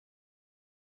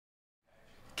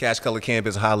Cash Color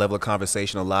Cannabis, high level of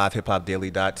conversation on live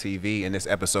hiphopdaily.tv, and this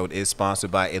episode is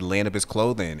sponsored by Atlantis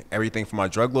Clothing. Everything from our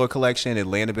Drug Lord collection,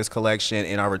 Atlantis collection,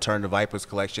 and our Return to Vipers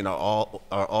collection are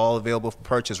all available for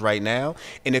purchase right now.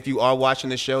 And if you are watching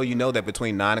the show, you know that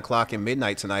between 9 o'clock and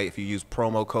midnight tonight, if you use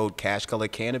promo code Cash Color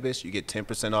Cannabis, you get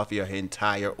 10% off your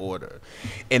entire order.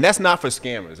 And that's not for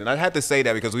scammers. And I had to say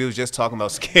that because we was just talking about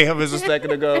scammers a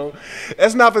second ago.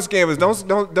 That's not for scammers.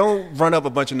 Don't run up a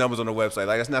bunch of numbers on the website.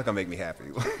 Like, that's not gonna make me happy.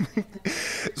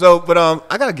 So, but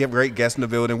I got a great guest in the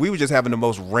building. We were just having the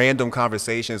most random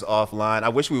conversations offline. I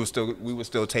wish we were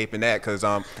still taping that because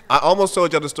I almost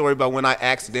told y'all the story about when I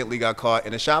accidentally got caught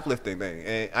in a shoplifting thing,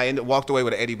 and I walked away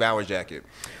with an Eddie Bauer jacket.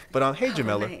 But hey,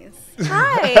 Jamela. Nice.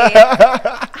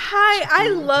 Hi. Hi. I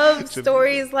love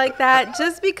stories like that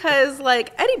just because,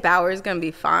 like, Eddie Bauer is gonna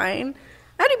be fine.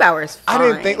 Eddie Bauer's fine. I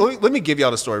didn't think. Let me give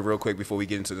y'all the story real quick before we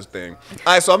get into this thing.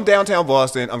 All right, so I'm downtown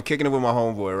Boston. I'm kicking it with my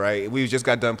homeboy, right? We just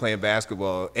got done playing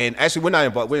basketball, and actually we're not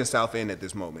in Boston. We're in South End at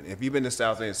this moment. If you've been to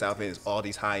South End is all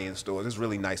these high-end stores. It's a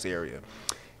really nice area.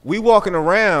 We walking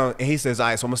around, and he says, "All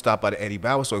right, so I'm gonna stop by the Eddie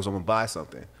Bauer store because I'm gonna buy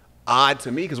something." Odd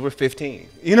to me because we're 15.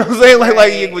 You know what I'm saying? Like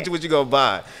what you gonna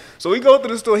buy? So we go through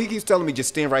the store. He keeps telling me, "Just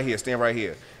stand right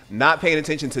here, not paying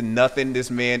attention to nothing this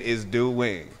man is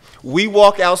doing. We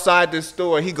walk outside this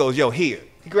store. He goes, "Yo, here."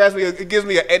 He grabs me, gives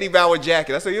me an Eddie Bauer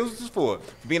jacket. I said, "Yo, what's this for?"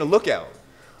 Being a lookout.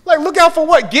 Like, look out for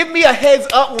what? Give me a heads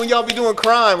up when y'all be doing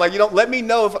crime. Like, you don't let me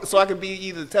know so I can be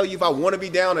either tell you if I want to be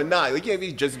down or not. Like, you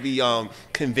can't just be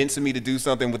convincing me to do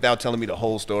something without telling me the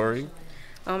whole story.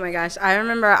 Oh my gosh, I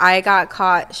remember I got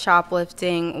caught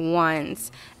shoplifting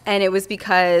once, and it was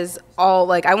because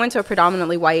I went to a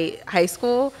predominantly white high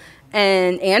school.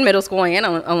 And middle school and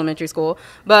elementary school.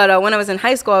 But when I was in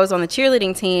high school, I was on the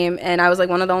cheerleading team, and I was like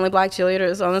one of the only black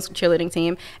cheerleaders on this cheerleading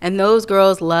team. And those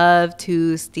girls love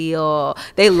to steal.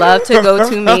 They love to go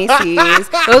to Macy's.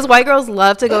 Those white girls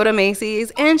love to go to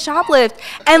Macy's and shoplift.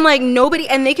 And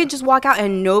and they could just walk out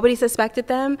and nobody suspected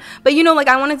them. But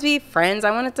I wanted to be friends.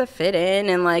 I wanted to fit in,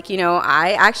 and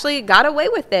I actually got away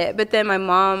with it. But then my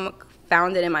mom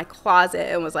found it in my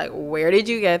closet and was like, "Where did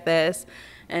you get this?"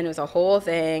 And it was a whole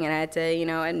thing, and I had to,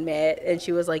 admit. And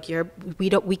she was like,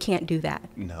 we can't do that.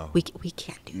 No. We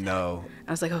can't do that. No.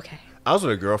 I was like, okay. I was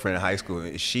with a girlfriend in high school,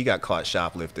 and she got caught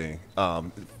shoplifting.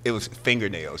 It was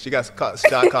fingernails. She got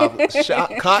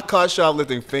caught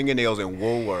shoplifting fingernails in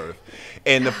Woolworth.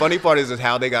 And the funny part is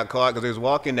how they got caught, because they was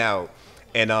walking out,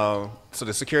 and so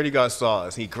the security guard saw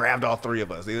us. He grabbed all three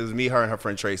of us. It was me, her, and her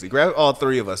friend Tracy. Grabbed all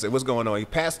three of us. Said, "What's going on?" He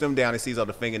passed them down and sees all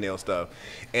the fingernail stuff.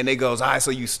 And they goes, "All right, so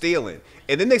you stealing."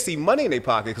 And then they see money in their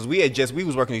pocket because we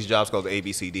was working these jobs called the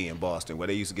ABCD in Boston, where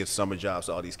they used to give summer jobs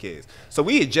to all these kids. So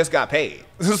we had just got paid.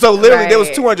 So literally there was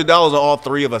 $200 on all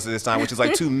three of us at this time, which is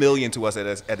like $2 million to us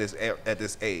at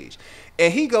this age.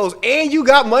 And he goes, "And you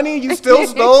got money and you still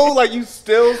stole? Like, you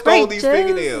still stole these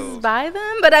fingernails?" Buy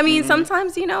them? But I mean,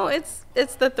 sometimes,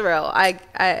 it's the thrill. I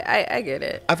get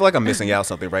it. I feel like I'm missing out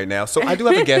something right now. So I do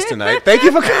have a guest tonight. Thank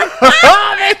you for coming.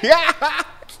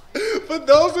 For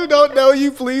those who don't know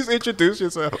you, please introduce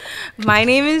yourself. My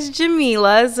name is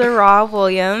Jamela Zarha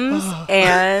Williams,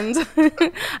 and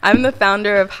I'm the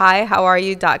founder of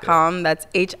HiHowAreYou.com. That's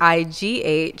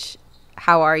HIGH.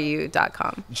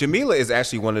 HowAreYou.com. Jamela is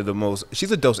actually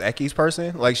she's a Dos Equis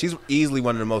person. Like, she's easily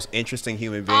one of the most interesting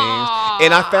human beings. Aww.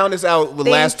 And I found this out the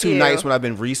last two nights when I've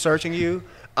been researching you.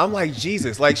 I'm like,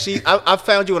 Jesus. Like, I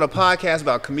found you on a podcast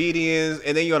about comedians,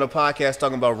 and then you're on a podcast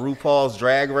talking about RuPaul's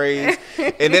Drag Race,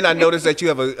 and then I noticed that you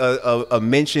have a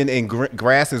mention in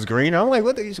Grass is Greener. I'm like,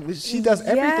 she does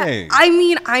everything. I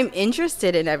mean, I'm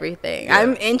interested in everything. Yeah.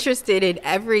 I'm interested in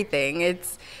everything.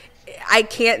 I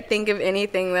can't think of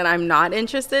anything that I'm not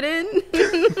interested in.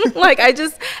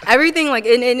 Everything,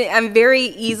 and I'm very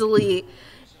easily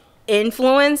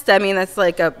influenced. I mean, that's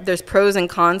there's pros and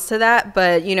cons to that,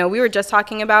 but we were just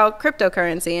talking about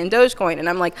cryptocurrency and Dogecoin, and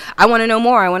I'm like, I want to know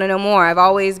more. I've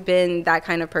always been that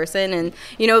kind of person. And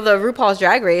the RuPaul's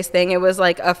Drag Race thing, it was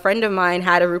like a friend of mine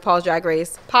had a RuPaul's Drag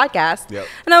Race podcast. Yep.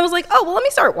 And I was like, oh, well, let me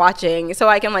start watching so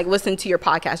I can listen to your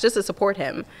podcast just to support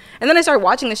him. And then I started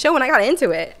watching the show and I got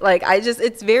into it.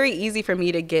 It's very easy for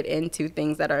me to get into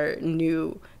things that are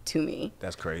new to me.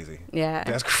 That's crazy. Yeah.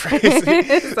 That's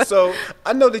crazy. So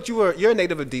I know that you're a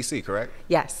native of DC, correct?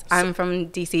 Yes, I'm from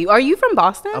DC. Are you from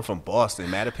Boston? I'm from Boston,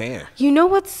 Mattapan. You know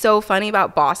what's so funny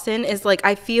about Boston is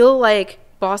I feel like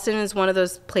Boston is one of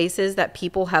those places that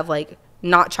people have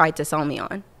not tried to sell me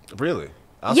on. Really?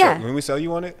 When we sell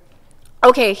you on it?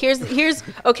 Okay, here's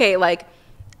okay,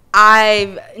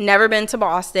 I've never been to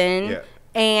Boston. Yeah.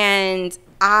 And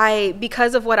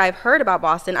because of what I've heard about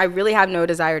Boston, I really have no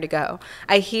desire to go.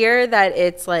 I hear that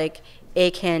it's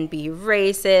it can be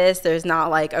racist. There's not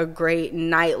like a great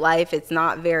nightlife. It's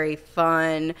not very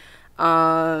fun.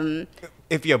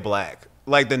 If you're black,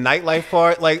 like the nightlife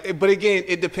part, like, but again,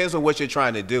 it depends on what you're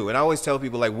trying to do. And I always tell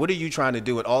people, like, what are you trying to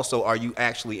do? And also, are you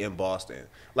actually in Boston?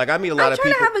 Like, I meet a lot of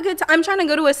people. I'm trying to have a good time. I'm trying to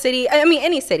go to a city. I mean,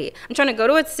 any city. I'm trying to go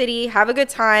to a city, have a good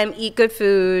time, eat good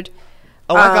food.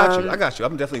 Oh, I got you. I got you.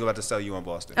 I'm definitely about to sell you on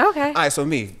Boston. Okay. All right. So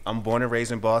me, I'm born and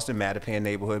raised in Boston, Mattapan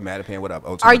neighborhood. Mattapan, what up?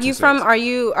 Are you from? Are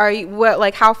you? What?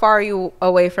 Like, how far are you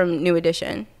away from New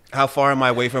Edition? How far am I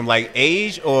away from, like,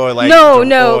 age or like no,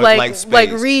 or like space?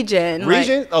 like region.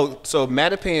 Region? Like, oh, so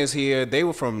Mattapan's here. They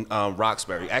were from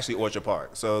Roxbury, actually Orchard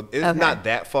Park. So it's not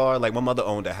that far. Like, my mother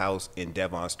owned a house in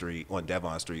Devon Street,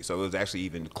 so it was actually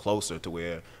even closer to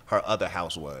where her other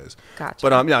house was. Gotcha.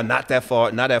 But not that far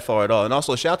at all. And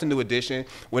also, shout out to New Edition.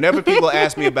 Whenever people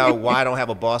ask me about why I don't have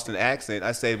a Boston accent,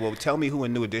 I say, well, tell me who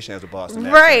in New Edition has a Boston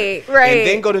accent. Right. And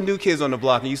then go to New Kids on the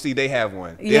Block and you see they have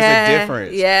one. There's a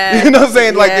difference. Yeah. You know what I'm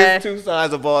saying? Like, there's two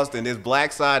sides of Boston. There's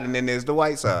black side and then there's the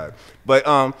white side. But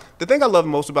the thing I love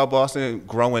most about Boston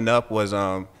growing up was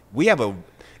we have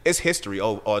it's history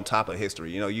on top of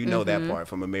history. You know that part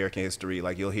from American history.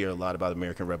 Like, you'll hear a lot about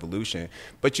American Revolution.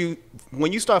 But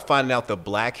when you start finding out the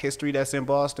black history that's in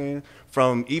Boston,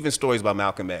 from even stories about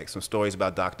Malcolm X, some stories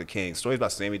about Dr. King, stories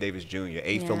about Sammy Davis Jr.,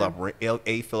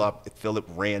 Philip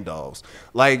Randolph's,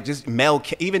 like just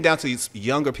even down to these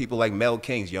younger people like Mel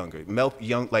King's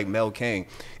like Mel King.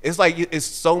 It's like it's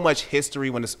so much history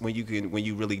when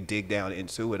you really dig down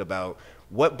into it about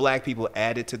what black people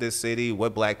added to this city,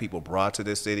 what black people brought to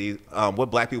this city,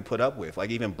 what black people put up with, like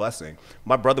even busing.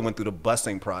 My brother went through the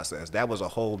busing process. That was a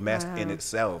whole mess in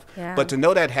itself. Yeah. But to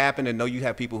know that happened and know you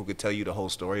have people who could tell you the whole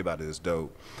story about it is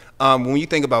dope. When you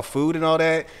think about food and all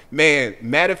that, man,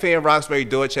 Mattapan, Roxbury,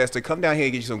 Dorchester, come down here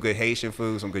and get you some good Haitian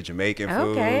food, some good Jamaican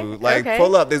food. Like,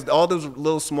 pull up. There's all those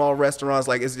little small restaurants.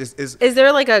 Like, it's just. Is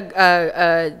there like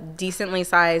a decently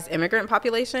sized immigrant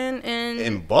population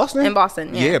in Boston? In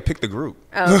Boston, yeah. Pick the group.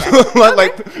 Okay.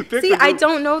 Pick See, I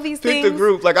don't know these things. Pick the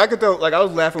group. Like, I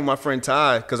was laughing with my friend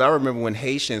Ty because I remember when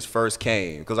Haitians first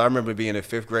came. Because I remember being in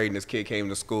 5th grade and this kid came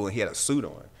to school and he had a suit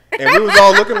on. And we was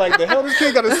all looking like, the hell this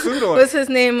kid got a suit on? Was his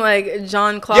name like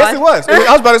John Claude? Yes, it was.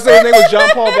 I was about to say his name was John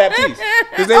Paul Baptiste.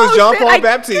 His name was John Paul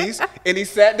Baptiste, and he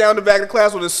sat down in the back of the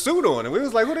class with a suit on. And we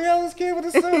was like, who the hell is this kid with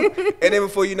a suit? And then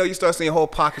before you know, you start seeing whole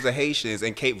pockets of Haitians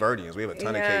and Cape Verdeans. We have a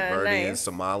ton of Cape Verdeans,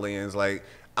 Somalians. Like,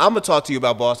 I'm going to talk to you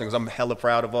about Boston because I'm hella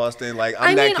proud of Boston. Like,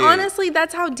 I mean, honestly,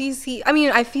 that's how DC, I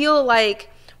mean, I feel like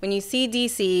when you see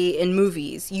DC in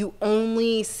movies, you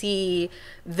only see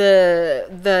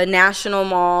the National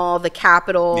Mall, the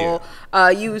Capitol. Yeah.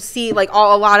 You see like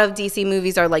a lot of DC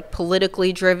movies are like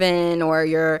politically driven, or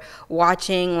you're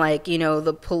watching like,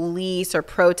 the police or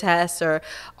protests or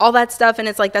all that stuff. And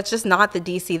it's like, that's just not the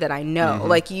DC that I know. Mm-hmm.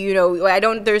 Like,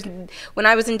 when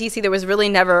I was in DC, there was really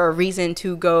never a reason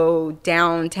to go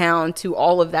downtown to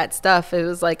all of that stuff. It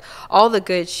was like all the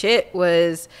good shit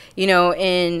was,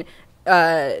 in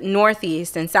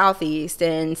Northeast and Southeast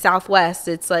and Southwest.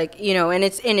 It's like, and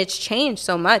it's changed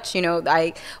so much.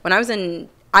 I lived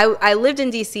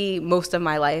in DC most of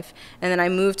my life, and then I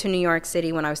moved to New York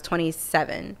City when I was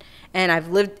 27, and I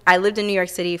lived in New York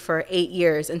City for 8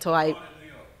 years until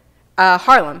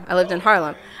Harlem. I lived in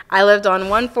Harlem. I lived on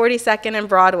 142nd and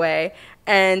Broadway,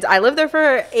 and I lived there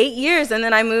for 8 years, and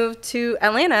then I moved to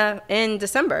Atlanta in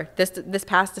December, this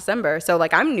past December. So,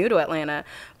 like, I'm new to Atlanta.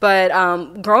 But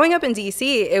growing up in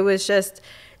D.C., it was just,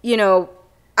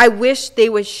 I wish they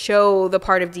would show the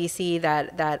part of D.C.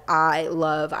 that I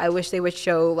love. I wish they would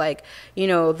show, like,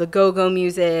 the go-go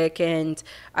music, and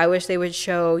I wish they would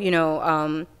show,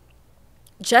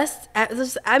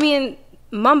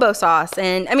 Mumbo sauce.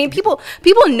 And, I mean, people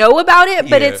know about it,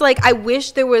 but it's like, I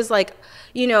wish there was, like,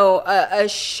 a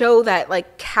show that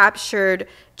like captured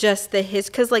just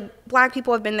because like black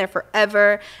people have been there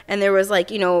forever, and there was like,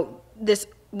 this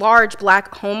large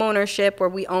black home ownership where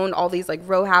we owned all these like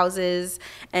row houses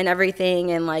and everything,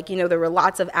 and like, there were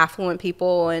lots of affluent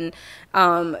people, and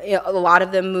a lot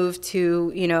of them moved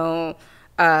to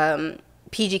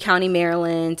PG County,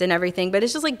 Maryland, and everything. But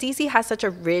it's just like DC has such a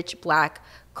rich black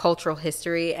cultural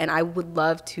history, and I would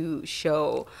love to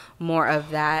show more of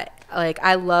that. Like,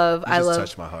 I love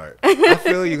touched my heart. I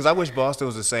feel you, because I wish Boston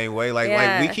was the same way. Like,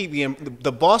 like we keep getting,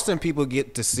 the Boston people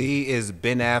get to see is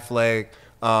Ben Affleck,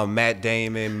 Matt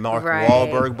Damon, Mark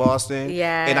Wahlberg Boston.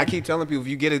 Yeah. And I keep telling people, if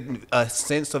you get a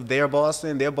sense of their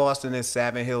Boston is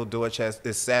Savin Hill, Dorchester,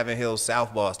 is Savin Hill,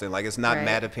 South Boston. Like, it's not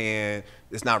Mattapan,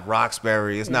 it's not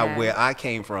Roxbury, it's not where I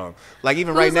came from. Like,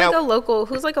 even right now.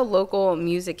 Who's like a local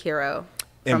music hero?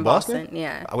 from Boston?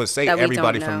 Yeah. I would say that we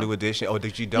everybody don't from know. New Edition. Oh,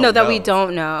 that you don't No, know? that we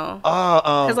don't know.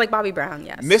 Because like Bobby Brown,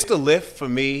 yes. Mr. Lift for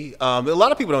me. A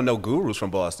lot of people don't know Guru's from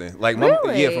Boston. Like,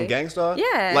 Really? yeah, from Gangstar.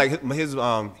 Yeah. Like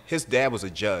his dad was a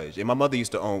judge, and my mother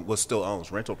still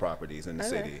owns rental properties in the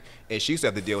city, and she used to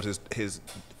have to deal with his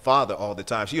father all the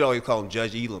time. She'd always call him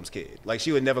Judge Elam's kid. Like,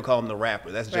 she would never call him the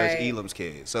rapper. That's Judge Elam's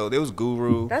kid. So there was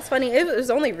Guru. That's funny. It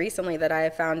was only recently that I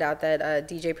found out that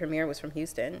DJ Premier was from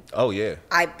Houston. Oh yeah.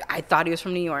 I thought he was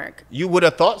from New York. You would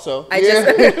have thought so.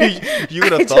 You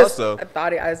would have thought so. I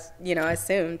thought I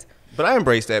assumed. But I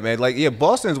embrace that, man. Like, yeah,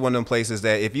 Boston's one of them places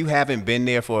that if you haven't been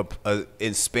there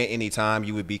and spent any time,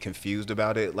 you would be confused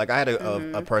about it. Like, I had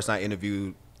a person I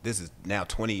interviewed. This is now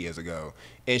 20 years ago.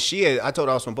 And I told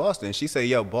her I was from Boston. She said,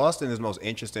 yo, Boston is the most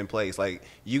interesting place. Like,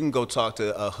 you can go talk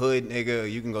to a hood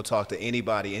nigga, you can go talk to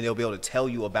anybody, and they'll be able to tell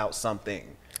you about something.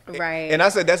 Right. And I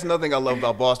said, that's another thing I love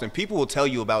about Boston. People will tell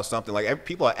you about something. Like,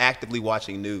 people are actively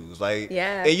watching news. Like,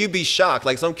 yeah. And you'd be shocked.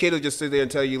 Like, some kid will just sit there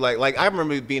and tell you, like I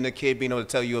remember being a kid being able to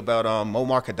tell you about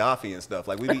Muammar Gaddafi and stuff.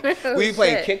 Like, we'd be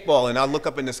playing kickball, and I'd look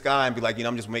up in the sky and be like,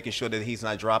 I'm just making sure that he's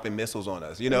not dropping missiles on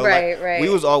us. Right. We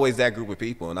was always that group of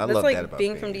people, and I love like that about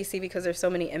being from DC, because there's so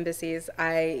many embassies.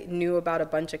 I knew about a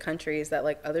bunch of countries that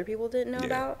like other people didn't know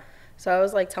about. So I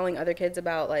was like telling other kids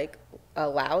about like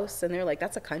Laos, and they're like,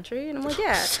 that's a country? And I'm like,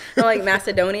 yeah. Or like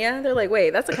Macedonia. They're like,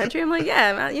 wait, that's a country? I'm like,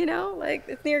 yeah, like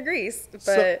it's near Greece.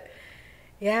 But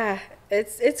yeah,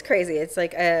 it's crazy. It's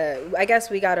like, I guess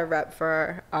we got to rep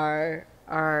for our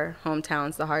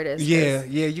hometowns the hardest. Yeah,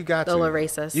 you got to. They'll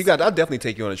erase us. I'll definitely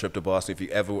take you on a trip to Boston if you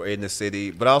ever were in the city.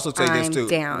 But I also say this too.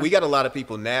 Down. We got a lot of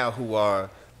people now who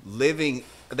are living,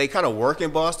 they kind of work in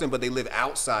Boston, but they live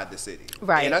outside the city.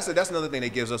 Right. And I said that's another thing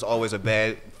that gives us always a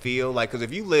bad feel. Like, because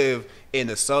if you live in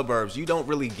the suburbs, you don't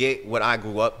really get what I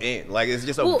grew up in. Like, it's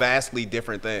just a vastly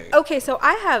different thing. Okay, so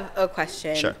I have a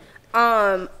question. Sure.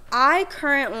 I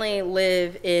currently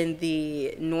live in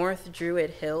the North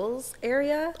Druid Hills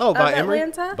area of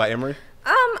Atlanta. By Emory?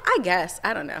 I guess.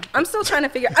 I don't know. I'm still trying to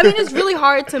figure. I mean, it's really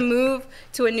hard to move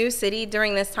to a new city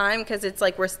during this time because it's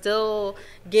like we're still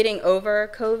getting over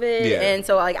COVID. Yeah. And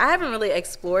so like I haven't really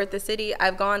explored the city.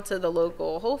 I've gone to the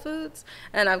local Whole Foods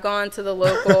and I've gone to the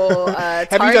local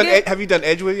Target. Have you done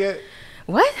Edgewood yet?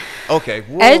 What? Okay.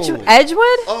 Whoa. Edgewood?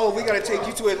 Oh, we gotta take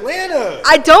you to Atlanta.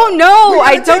 I don't know.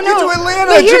 I don't know. You to Atlanta.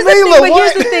 But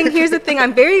Jamela, here's the thing.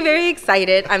 I'm very, very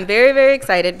excited. I'm very, very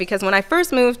excited because when I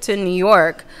first moved to New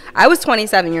York, I was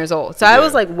 27 years old. So I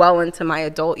was like well into my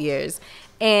adult years.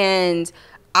 And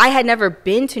I had never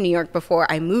been to New York before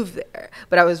I moved there.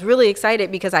 But I was really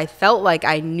excited because I felt like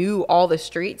I knew all the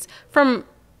streets from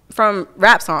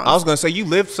rap songs. I was gonna say you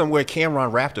lived somewhere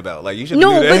Cameron rapped about. Like you should.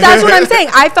 No, but that's what I'm saying.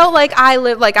 I felt like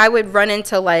I would run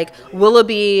into like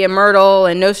Willoughby and Myrtle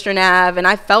and Nostrand Ave, and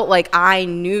I felt like I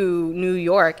knew New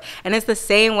York. And it's the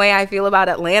same way I feel about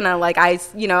Atlanta. Like I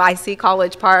see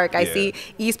College Park, I see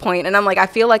East Point, and I'm like, I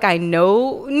feel like I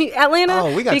know Atlanta.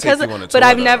 Oh, we gotta take you on a tour.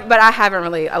 But I haven't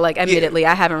really, admittedly,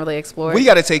 I haven't really explored. We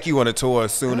gotta take you on a tour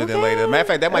sooner than later. Matter of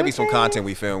fact, that might be some content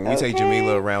we film. We take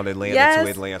Jamela around Atlanta to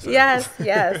Atlanta.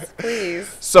 Yes. Please.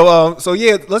 So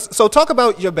talk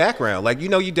about your background. Like, you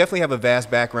definitely have a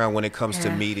vast background when it comes to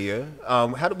media.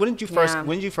 When did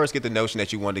you first get the notion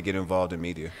that you wanted to get involved in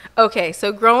media? Okay,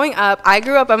 so growing up,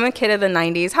 I'm a kid of the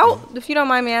 90s. How, if you don't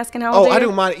mind me asking, how old are you? I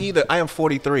don't mind either. I am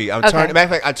 43. Matter of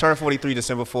fact, I turned 43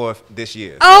 December 4th this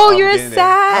year. So you're a Sag.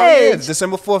 Oh, yeah,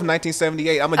 December 4th,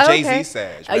 1978. I'm a Jay-Z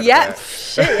Sag.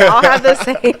 Shit, y'all have the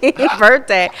same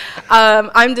birthday.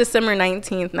 I'm December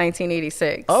 19th,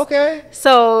 1986. Okay.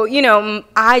 So,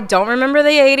 I don't remember the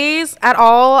 80s at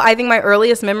all. I think my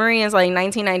earliest memory is like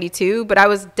 1992, but I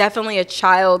was definitely a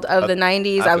child of the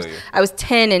 90s. I was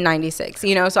 10 in 96,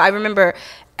 so I remember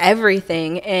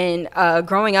everything. And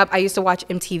growing up, I used to watch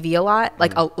MTV a lot,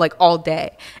 like all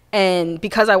day. And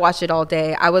because I watched it all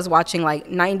day, I was watching like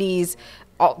 90s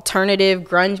alternative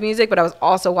grunge music, but I was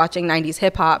also watching 90s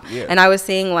hip hop. Yeah. And I was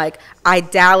seeing like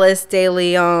Idalis De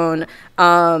Leon.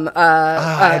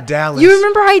 Idalis. You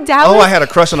remember Idalis? Oh, I had a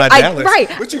crush on Idalis. Right.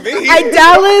 What you mean?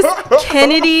 Idalis,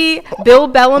 Kennedy, Bill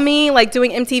Bellamy, like doing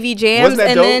MTV jams,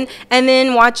 and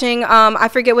then watching I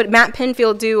forget what Matt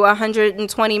Pinfield do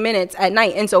 120 minutes at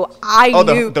night. And so I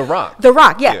knew the Rock. The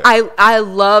Rock, yeah. I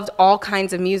loved all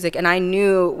kinds of music, and I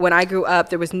knew when I grew up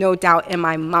there was no doubt in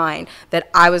my mind that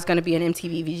I was going to be an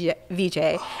MTV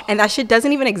VJ, and that shit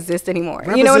doesn't even exist anymore.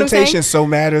 You know what I'm saying? Representation so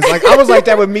matters. Like I was like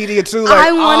that with media too. Like,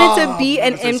 I wanted to be be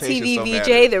an MTV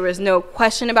VJ. There was no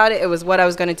question about it. It was what I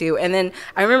was going to do. And then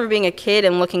I remember being a kid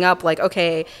and looking up like,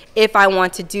 okay, if I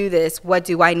want to do this, what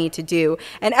do I need to do?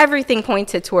 And everything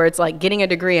pointed towards like getting a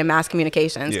degree in mass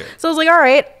communications. Yeah. So I was like, all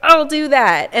right, I'll do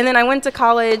that. And then I went to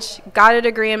college, got a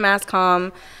degree in mass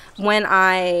comm. When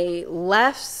I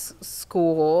left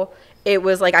school, it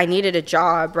was like I needed a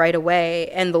job right away,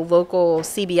 and the local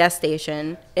CBS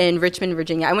station in Richmond,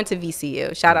 Virginia. I went to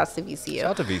VCU. Shout outs to VCU. Shout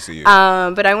out to VCU.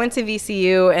 But I went to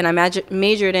VCU, and I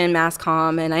majored in mass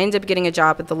comm, and I ended up getting a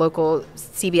job at the local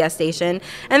CBS station.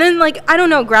 And then, like, I don't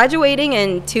know, graduating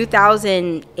in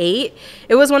 2008,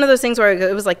 it was one of those things where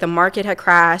it was like the market had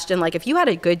crashed, and like if you had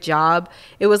a good job,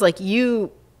 it was like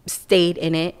you stayed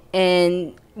in it.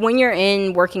 And when you're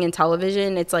working in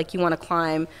television, it's like you want to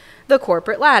climb the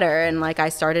corporate ladder. And like I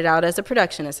started out as a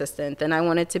production assistant, then I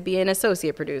wanted to be an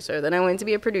associate producer, then I wanted to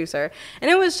be a producer, and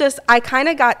it was just I kind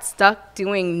of got stuck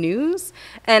doing news,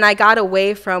 and I got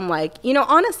away from like, you know,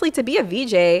 honestly, to be a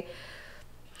VJ,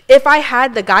 if I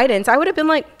had the guidance, I would have been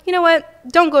like, you know what,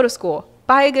 don't go to school,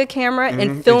 buy a good camera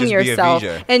and film yourself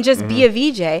and just be a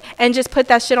VJ and just put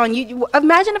that shit on YouTube.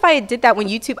 Imagine if I did that when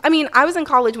YouTube, I mean, I was in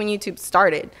college when YouTube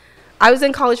started. I was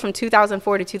in college from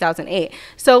 2004 to 2008.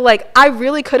 So, like, I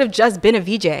really could have just been a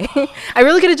VJ. I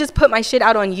really could have just put my shit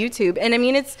out on YouTube. And, I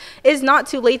mean, it's not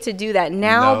too late to do that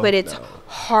now, but it's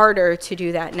harder to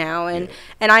do that now. And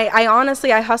I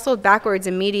honestly, I hustled backwards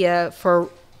in media for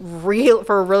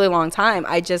a really long time.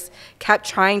 I just kept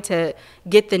trying to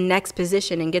get the next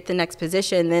position and get the next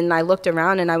position. Then I looked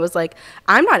around and I was like,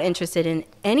 I'm not interested in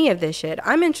any of this shit.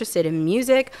 I'm interested in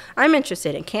music. I'm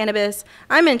interested in cannabis.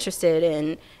 I'm interested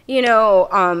in, you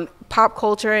know, pop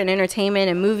culture and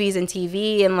entertainment and movies and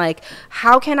TV. And like,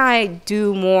 how can I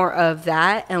do more of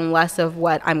that and less of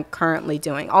what I'm currently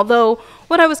doing? Although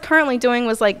what I was currently doing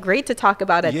was like great to talk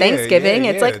about at Thanksgiving.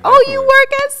 It's like, definitely. Oh, you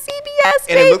work at CBS,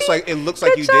 baby. And it looks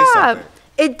like you did something.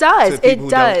 It does. It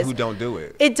does. Who don't do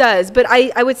it. It does. But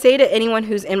I would say to anyone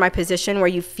who's in my position where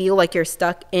you feel like you're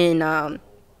stuck in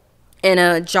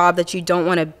a job that you don't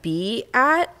want to be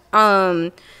at,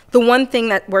 the one thing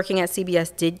that working at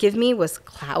CBS did give me was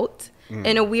clout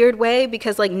in a weird way,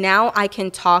 because like now I can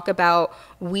talk about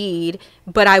weed,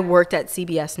 but I worked at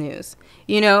CBS News,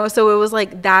 you know? So it was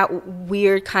like that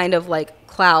weird kind of like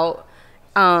clout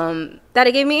that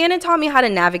it gave me, and it taught me how to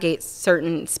navigate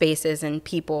certain spaces and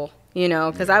people, you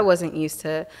know, because I wasn't used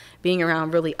to being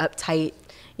around really uptight,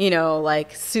 you know,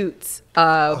 like suits,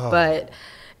 but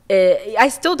I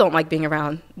still don't like being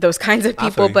around those kinds of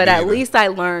people, but at least I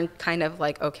learned kind of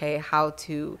like, okay, how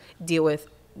to deal with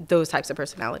those types of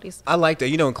personalities. I like that.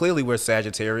 You know, and clearly we're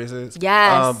Sagittarius.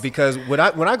 Yes. Because when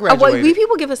I graduated, we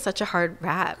people give us such a hard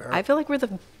rap. Girl. I feel like we're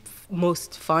the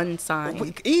most fun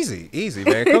sign. Easy,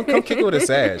 man. Come kick it with a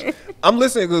Sag. I'm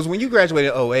listening because when you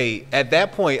graduated in 2008, at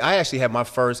that point, I actually had my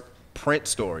first print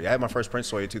story. I had my first print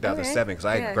story in 2007 because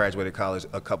I graduated college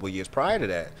a couple of years prior to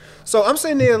that. So I'm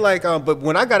sitting there like, but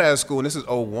when I got out of school, and this is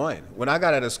 2001, when I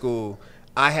got out of school,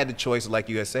 I had the choice, like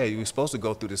you had said, you were supposed to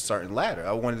go through this certain ladder.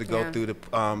 I wanted to go through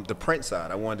the print side.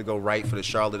 I wanted to go write for the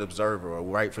Charlotte Observer or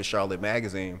write for Charlotte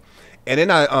Magazine. And then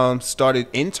I started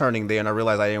interning there, and I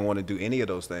realized I didn't want to do any of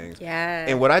those things. Yeah.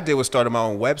 And what I did was started my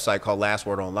own website called Last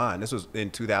Word Online. This was in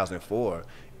 2004.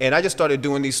 And I just started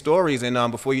doing these stories, and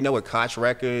before you know it, Koch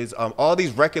Records, all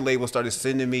these record labels started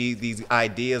sending me these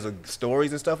ideas of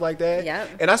stories and stuff like that. Yep.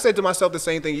 And I said to myself the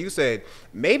same thing you said.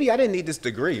 Maybe I didn't need this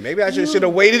degree. Maybe I should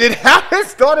have waited it out and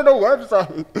started a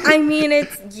website. I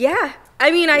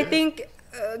mean, I think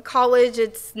college,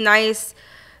 it's nice.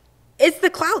 It's the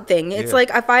clout thing. It's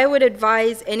like if I would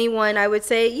advise anyone, I would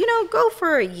say, you know, go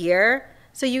for a year.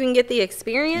 So you can get the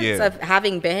experience of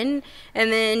having been,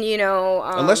 and then, you know,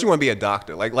 unless you want to be a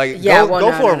doctor,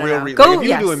 go for a real reason. Like if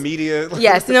you do media,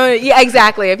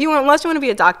 exactly. Unless you want to be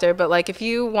a doctor, but like if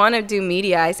you want to do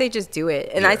media, I say just do it.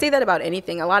 And I say that about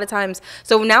anything. A lot of times.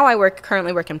 So now I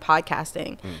currently work in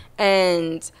podcasting,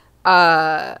 and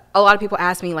a lot of people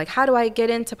ask me like, how do I get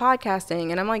into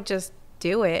podcasting? And I'm like, just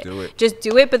do it. Just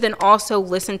do it. But then also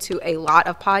listen to a lot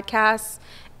of podcasts.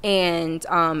 And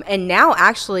now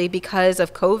actually because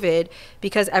of COVID,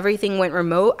 because everything went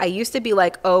remote, I used to be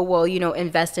like, oh, well, you know,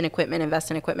 invest in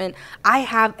equipment. I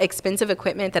have expensive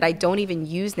equipment that I don't even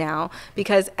use now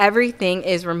because everything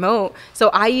is remote. So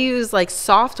I use like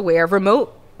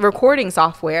remote recording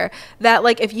software that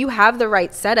like if you have the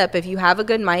right setup, if you have a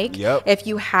good mic, if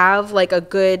you have like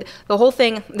the whole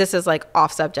thing, this is like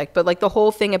off subject, but like the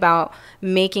whole thing about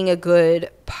making a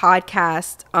good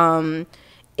podcast,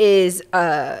 is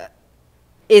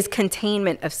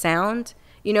containment of sound,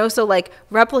 you know? So like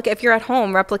if you're at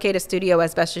home, replicate a studio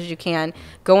as best as you can,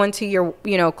 go into your,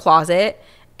 you know, closet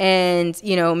and,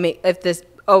 you know, if this,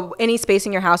 any space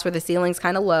in your house where the ceiling's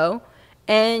kind of low,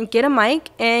 and get a mic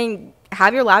and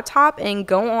have your laptop and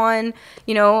go on,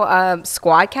 you know,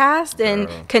 Squadcast and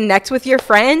connect with your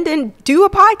friend and do a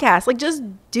podcast. Like, just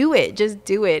do it. Just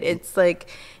do it. It's like,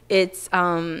 it's,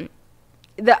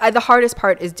 the hardest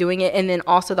part is doing it, and then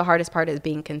also the hardest part is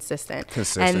being consistent.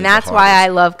 And that's why I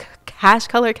love Hash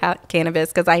Color Cannabis,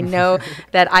 because I know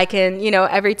that I can, you know,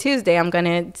 every Tuesday I'm going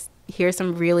to hear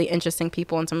some really interesting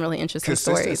people and some really interesting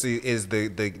stories. Consistency is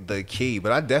the key,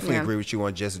 but I definitely agree with you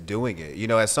on just doing it. You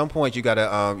know, at some point you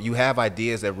gotta you have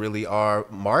ideas that really are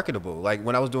marketable. Like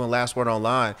when I was doing Last Word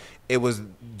Online, it was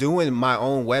doing my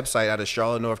own website out of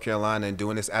Charlotte, North Carolina, and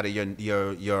doing this out of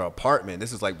your apartment.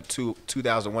 This is like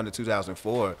 2001 to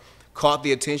 2004. Caught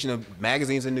the attention of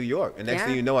magazines in New York, and next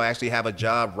thing you know, I actually have a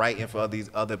job writing for these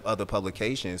other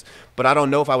publications. But I don't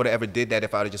know if I would have ever did that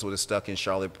if I would have just would have stuck in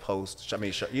Charlotte Post. I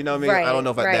mean, you know what I mean? Right, I don't know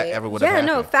if that ever would have happened.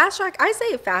 Yeah, no, fast track. I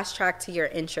say fast track to your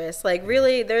interests. Like,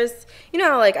 really, there's, you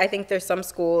know, like I think there's some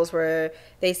schools where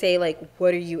they say like,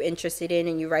 what are you interested in,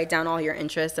 and you write down all your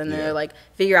interests, and they're like,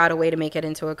 figure out a way to make it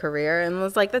into a career. And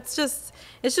it's like, it's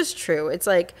just true. It's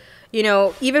like, you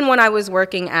know, even when I was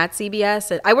working at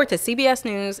CBS, I worked at CBS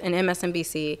News and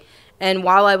MSNBC, and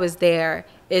while I was there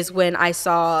is when I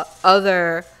saw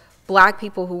other Black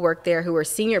people who worked there who were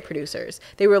senior producers.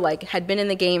 They were like, had been in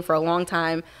the game for a long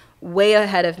time, way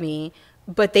ahead of me,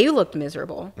 but they looked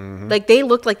miserable. Like, they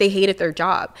looked like they hated their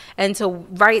job. And so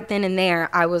right then and there,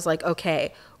 I was like,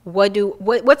 okay,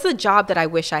 what's the job that I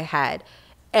wish I had?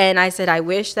 And I said, I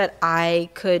wish that I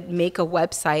could make a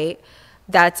website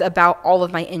that's about all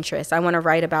of my interests. I want to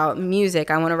write about music.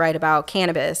 I want to write about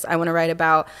cannabis. I want to write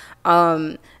about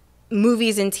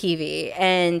movies and TV.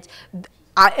 And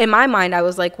in my mind, I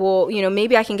was like, well, you know,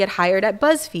 maybe I can get hired at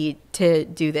BuzzFeed to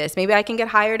do this. Maybe I can get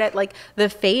hired at like the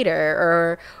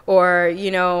Fader or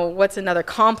you know, what's another,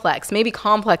 Complex. Maybe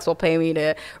Complex will pay me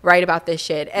to write about this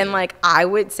shit. And like, I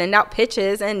would send out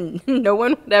pitches and no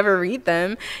one would ever read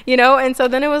them, you know? And so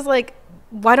then it was like,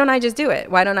 why don't I just do it?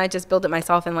 Why don't I just build it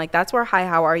myself? And like, that's where Hi,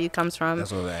 How Are You comes from.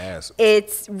 That's what I asked.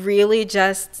 It's really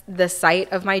just the site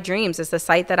of my dreams. It's the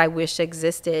site that I wish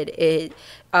existed. It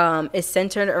is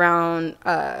centered around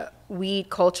weed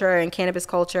culture and cannabis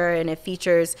culture, and it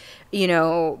features, you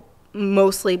know,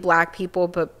 mostly Black people,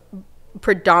 but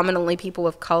predominantly people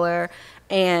of color.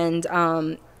 And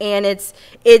it's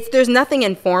there's nothing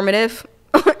informative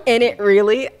in it,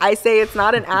 really. I say it's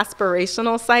not an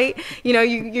aspirational site. You know,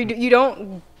 you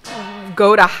don't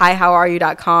go to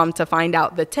hihowareyou.com to find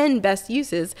out the 10 best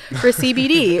uses for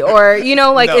CBD, or, you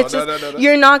know, like, no.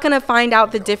 You're not going to find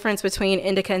out the difference between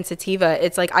indica and sativa.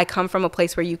 It's like, I come from a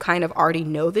place where you kind of already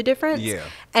know the difference. Yeah.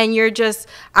 And you're just,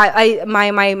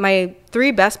 my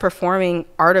 3 best performing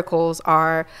articles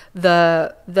are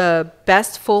the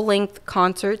best full length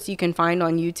concerts you can find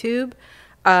on YouTube,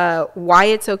 why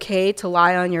it's okay to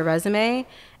lie on your resume,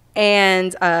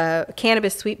 and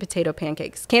cannabis infused sweet potato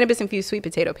pancakes.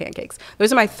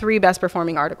 Those are my 3 best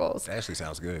performing articles. That actually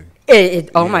sounds good.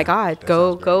 Oh my God,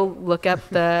 go look up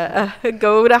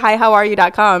go to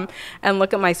hihowareyou.com and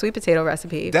look at my sweet potato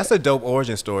recipe. That's a dope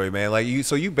origin story, man. Like,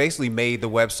 you basically made the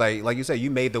website, like you said, you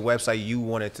made the website you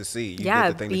wanted to see. You yeah,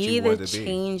 did the thing be that you the wanted to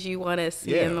change you want to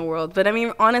see in the world. But I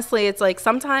mean, honestly, it's like,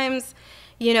 sometimes,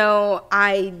 you know,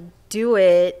 I do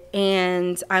it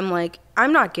and I'm like,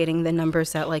 I'm not getting the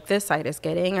numbers that like this site is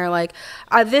getting, or like,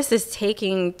 this is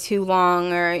taking too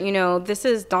long, or, you know, this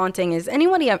is daunting. Is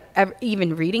anybody ever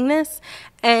even reading this?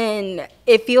 And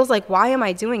it feels like, why am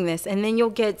I doing this? And then you'll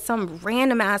get some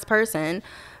random ass person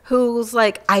who's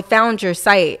like, I found your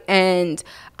site and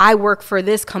I work for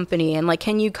this company, and like,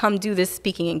 can you come do this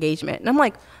speaking engagement? And I'm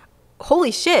like,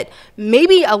 holy shit,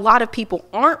 maybe a lot of people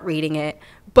aren't reading it,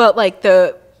 but like,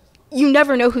 you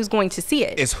never know who's going to see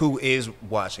it. It's who is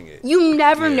watching it. You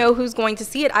never know who's going to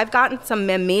see it. I've gotten some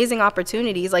amazing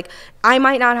opportunities. Like, I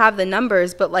might not have the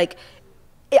numbers, but like,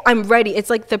 I'm ready. It's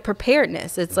like the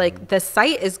preparedness. It's like, the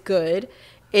site is good.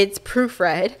 It's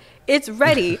proofread. It's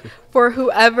ready for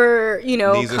whoever, you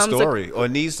know, needs comes a story or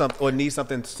needs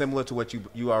something similar to what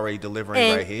you already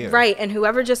delivering right here. Right, and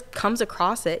whoever just comes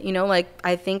across it, you know, like,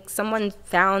 I think someone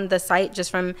found the site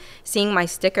just from seeing my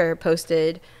sticker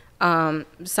posted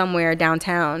somewhere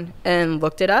downtown and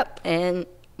looked it up and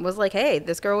was like, hey,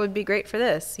 this girl would be great for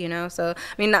this, you know? So,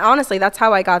 I mean, honestly, that's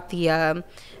how I got the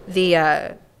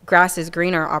Grass is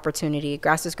Greener opportunity.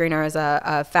 Grass is Greener is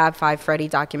a Fab Five Freddy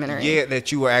documentary. Yeah,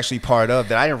 that you were actually part of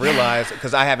that I didn't realize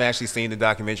because I haven't actually seen the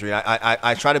documentary.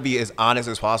 I try to be as honest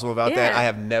as possible about that. I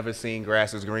have never seen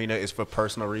Grass is Greener. It's for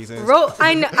personal reasons.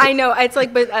 I know. It's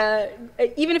like, but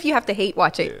even if you have to hate,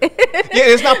 watch it. Yeah,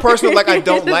 it's not personal. Like I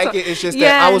don't like it. It's just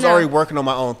that I was already working on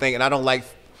my own thing, and I don't like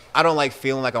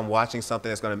feeling like I'm watching something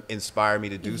that's going to inspire me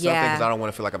to do something because I don't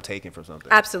want to feel like I'm taking from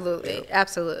something. Absolutely.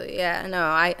 Yeah, no,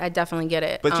 I definitely get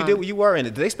it. But you were in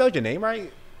it. Did they spell your name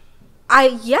right?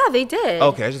 Yeah, they did.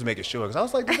 Okay, I was just making sure because I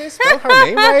was like, did they spell her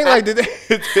name right? Like, did they?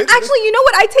 Actually, you know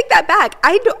what? I take that back.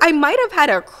 I might have had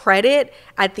a credit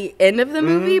at the end of the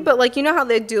movie, but like you know how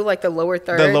they do like the lower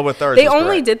third. The lower third. They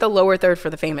only did the lower third for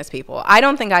the famous people. I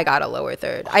don't think I got a lower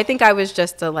third. I think I was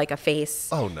just a face.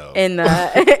 Oh no. In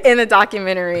the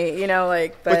documentary, you know,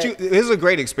 like. But it was a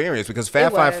great experience because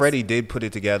Fab Five Freddy did put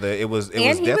it together. It was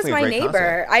definitely a great my neighbor.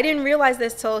 concept. I didn't realize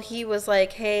this till he was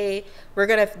like, "Hey, we're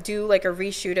gonna do like a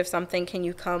reshoot of something. Can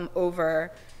you come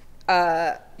over?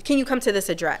 Can you come to this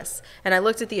address?" And I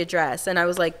looked at the address and I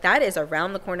was like, "That is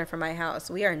around the corner from my house.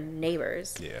 We are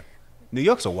neighbors." Yeah. New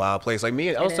York's a wild place. Like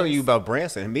I was telling you about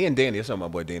Branson. Me and Danny, that's my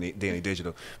boy Danny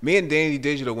Digital. Me and Danny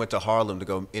Digital went to Harlem to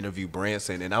go interview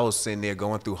Branson, and I was sitting there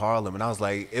going through Harlem, and I was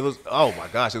like, oh my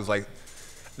gosh, it was like.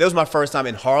 That was my first time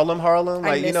in Harlem.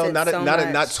 Like, you know,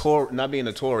 not being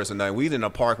a tourist and nothing. We was in a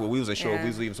park where we wasn't sure if we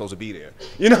was even supposed to be there.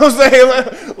 You know what I'm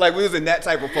saying? Like we was in that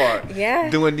type of park. Yeah.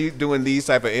 Doing these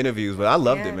type of interviews. But I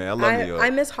loved it, man. I love New York. I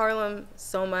miss Harlem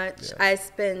so much. Yeah.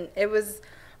 It was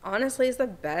honestly it's the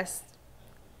best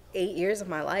 8 years of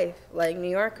my life. Like New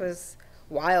York was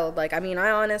wild. Like I mean, I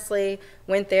honestly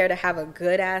went there to have a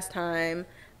good ass time.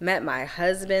 Met my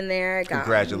husband there. Got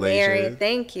married.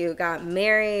 Thank you. Got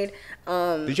married.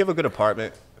 Did you have a good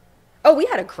apartment? Oh, we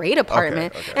had a great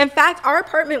apartment. Okay. In fact, our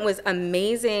apartment was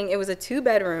amazing. It was a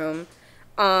 2-bedroom,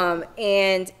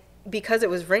 and because it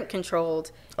was rent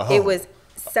controlled, it was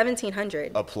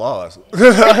 $1,700. Applause.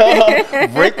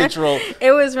 Rent control.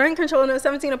 It was rent control, and it was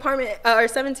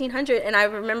 $1,700. And I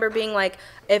remember being like,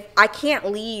 if I can't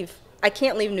leave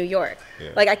New York. Yeah.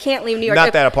 Like I can't leave New York.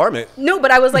 Not that apartment. No, but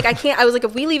I was like,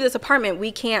 if we leave this apartment,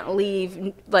 we can't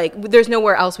leave. Like there's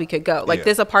nowhere else we could go. Like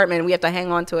this apartment, we have to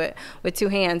hang on to it with 2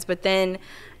 hands. But then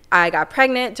I got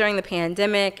pregnant during the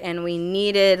pandemic, and we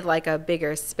needed like a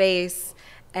bigger space.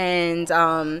 And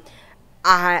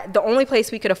the only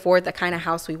place we could afford the kind of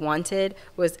house we wanted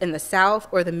was in the South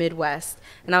or the Midwest.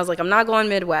 And I was like, I'm not going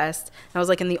Midwest. And I was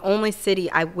like, and the only city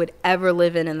I would ever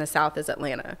live in the South is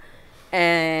Atlanta.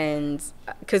 And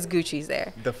because Gucci's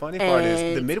there. The funny part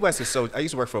is the Midwest is I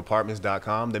used to work for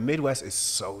apartments.com. The Midwest is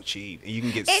so cheap, and you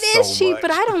can get so much. It is cheap, but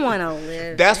I don't want to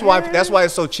live. That's why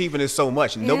it's so cheap and it's so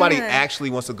much. Nobody actually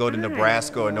wants to go to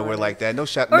Nebraska or nowhere like that. Or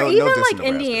even like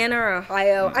Indiana or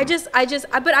Ohio.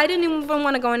 Mm-hmm. But I didn't even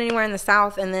want to go anywhere in the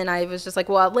South. And then I was just like,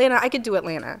 well, Atlanta, I could do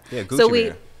Atlanta. Yeah,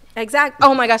 Gucci. Exactly.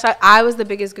 Oh my gosh, I was the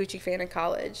biggest Gucci fan in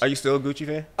college. Are you still a Gucci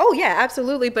fan? Oh yeah,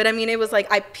 absolutely. But I mean, it was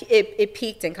like it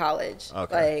peaked in college,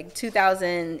 like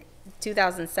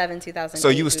 2007, 2008. So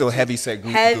you were still heavy set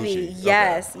Gucci. Heavy,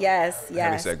 yes.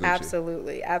 Heavy set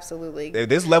Gucci. Absolutely.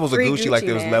 There's levels of Gucci, like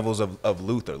there's levels of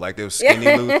Luther. Like there's skinny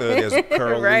Luther, there's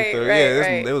curl Luther.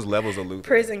 There was levels of Luther.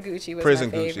 Prison Gucci was my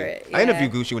favorite. I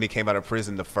interviewed Gucci when he came out of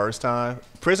prison the first time.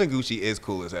 Prison Gucci is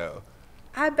cool as hell.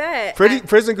 I bet.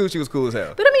 Prison Gucci was cool as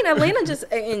hell. But I mean, Atlanta just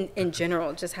in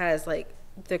general just has like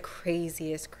the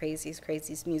craziest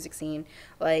music scene.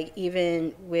 Like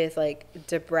even with like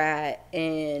DeBrat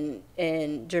and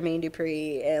Jermaine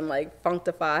Dupri and like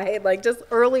Funkdafied, like just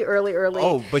early.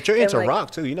 Oh, but you're into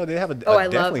rock too. You know they have I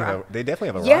love rock. They definitely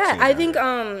have a rock scene. Yeah, I think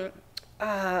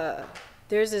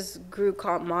there's this group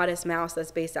called Modest Mouse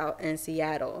that's based out in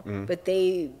Seattle, but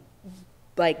they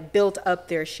like built up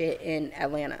their shit in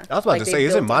Atlanta. I was about to say,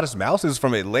 isn't Modest Mouse is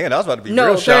from Atlanta? I was about to be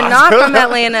real shocked. No, they're not from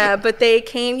Atlanta, but they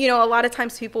came, you know, a lot of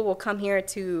times people will come here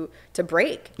to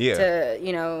break, to,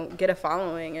 you know, get a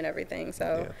following and everything.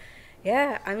 So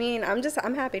yeah, I mean, I'm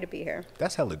happy to be here.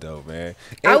 That's hella dope, man.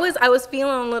 I was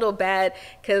feeling a little bad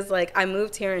because like I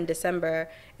moved here in December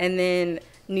and then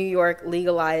New York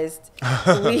legalized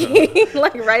weed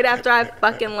like right after I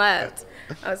fucking left.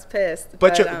 I was pissed,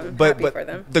 but happy for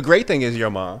them. The great thing is your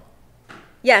mom.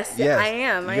 Yes, I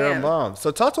am. Your mom.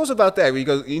 So talk to us about that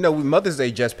because you know Mother's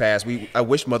Day just passed. I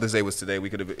wish Mother's Day was today. It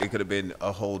could have been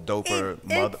a whole doper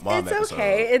mom episode. It's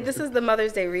okay. This is the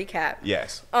Mother's Day recap.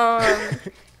 Yes.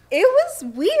 It was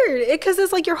weird because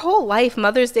it's like your whole life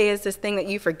Mother's Day is this thing that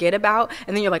you forget about,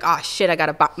 and then you're like, oh shit, I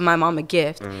gotta buy my mom a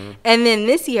gift. And then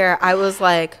this year I was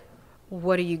like,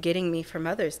 what are you getting me for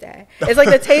Mother's Day? It's like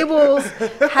the tables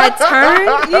had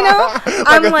turned, you know?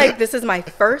 I'm like, this is my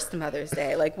first Mother's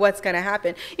Day. Like, what's going to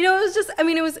happen? You know, it was just, I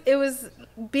mean, it was,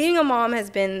 being a mom has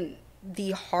been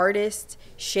the hardest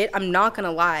shit. I'm not going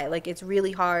to lie. Like, it's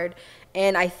really hard.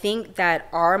 And I think that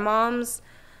our moms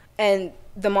and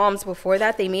the moms before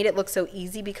that, they made it look so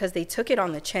easy because they took it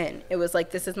on the chin. It was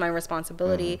like, this is my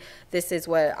responsibility. This is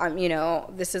what I'm, you know,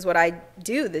 this is what I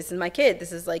do. This is my kid.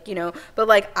 This is like, you know, but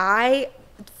like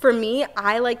for me,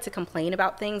 I like to complain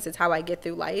about things. It's how I get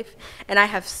through life. And I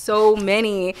have so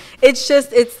many.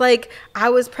 It's like I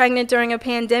was pregnant during a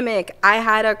pandemic. I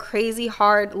had a crazy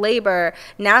hard labor,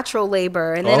 natural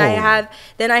labor. And then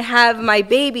I have my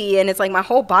baby, and it's like my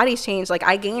whole body's changed. Like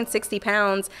I gained 60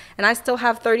 pounds and I still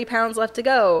have 30 pounds left to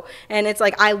go. And it's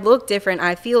like I look different.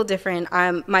 I feel different.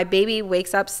 My baby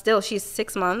wakes up still. She's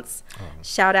 6 months.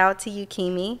 Shout out to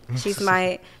Yukimi. She's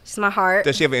my heart.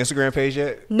 Does she have an Instagram page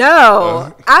yet? No.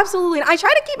 Absolutely. I try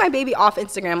to keep my baby off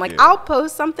Instagram. Like, I'll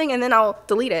post something and then I'll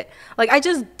delete it. Like, I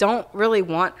just don't really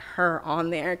want her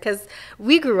on there because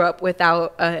we grew up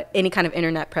without any kind of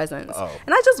internet presence.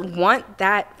 And I just want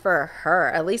that for her,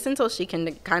 at least until she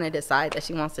can kind of decide that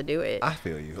she wants to do it. I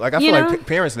feel you. Like, I feel like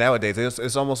parents nowadays,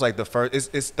 it's almost like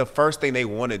it's the first thing they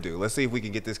want to do. Let's see if we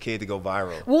can get this kid to go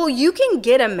viral. Well, you can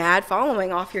get a mad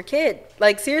following off your kid.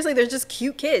 Like, seriously, there's just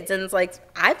cute kids. And it's like,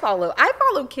 I follow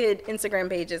kid Instagram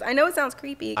pages. I know it sounds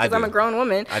creepy because I'm a grown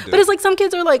woman, but it's like some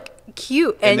kids are like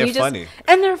cute and they're funny.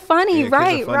 And they're funny, Yeah,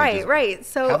 right.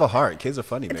 So have a heart. Kids are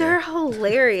funny, man. They're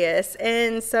hilarious.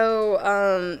 And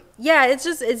so,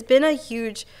 it's been a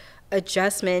huge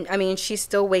adjustment. I mean, she's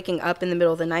still waking up in the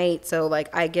middle of the night. So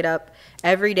like I get up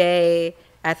every day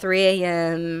at 3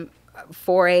 a.m.,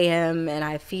 4 a.m. and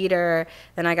I feed her.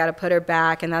 Then I got to put her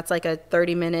back. And that's like a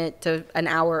 30-minute to an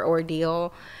hour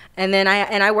ordeal. And then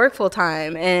I work full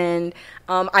time, and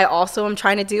I also am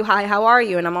trying to do Hi, How Are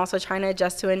You? And I'm also trying to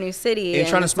adjust to a new city. And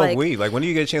trying to smoke weed. Like, when do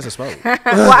you get a chance to smoke? Well,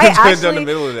 I actually, in the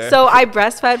middle of that. So I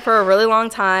breastfed for a really long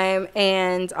time,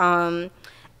 and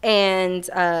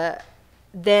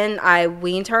then I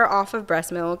weaned her off of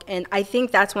breast milk, and I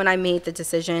think that's when I made the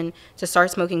decision to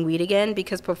start smoking weed again,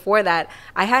 because before that,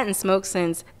 I hadn't smoked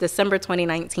since December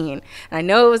 2019. And I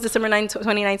know it was December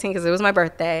 2019 because it was my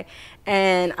birthday,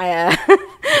 and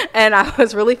I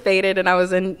was really faded, and I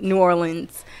was in New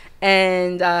Orleans.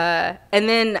 And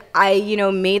then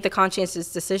I, made the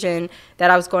conscientious decision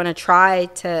that I was going to try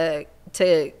to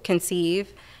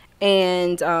conceive,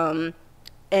 and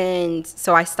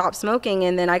so I stopped smoking,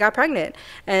 and then I got pregnant.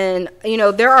 And,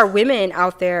 there are women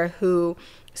out there who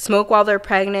smoke while they're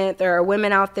pregnant. There are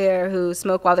women out there who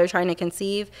smoke while they're trying to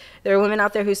conceive. There are women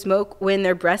out there who smoke when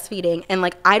they're breastfeeding. And,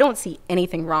 like, I don't see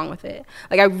anything wrong with it.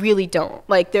 Like, I really don't.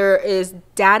 Like, there is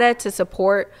data to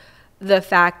support the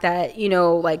fact that,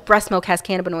 like, breast milk has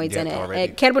cannabinoids in it,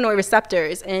 and cannabinoid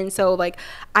receptors. And so, like,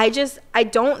 I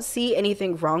don't see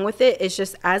anything wrong with it. It's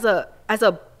just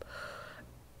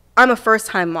I'm a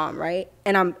first-time mom, right?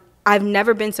 And I've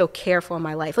never been so careful in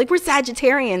my life. Like, we're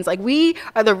Sagittarians. Like, we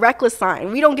are the reckless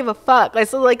sign. We don't give a fuck. Like,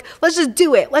 so, like, let's just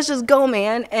do it. Let's just go,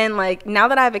 man. And, like, now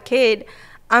that I have a kid,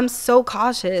 I'm so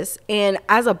cautious. And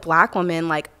as a Black woman,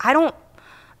 like, I don't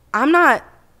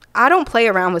play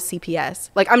around with CPS.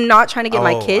 Like, I'm not trying to get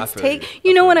my kids take.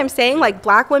 You know what I'm saying? Like,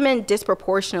 Black women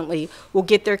disproportionately will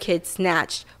get their kids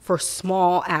snatched for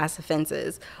small-ass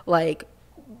offenses, like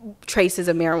traces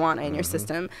of marijuana in your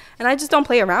system. And I just don't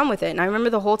play around with it. And I remember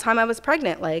the whole time I was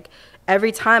pregnant, like,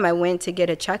 every time I went to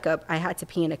get a checkup, I had to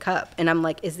pee in a cup. And I'm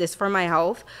like, is this for my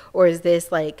health? Or is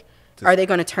this, like, are they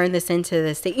going to turn this into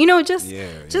the state?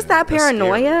 Just that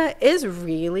paranoia is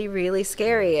really, really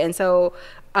scary. And so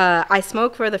I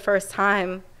smoked for the first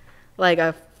time, like,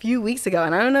 a few weeks ago.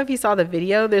 And I don't know if you saw the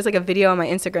video. There's, like, a video on my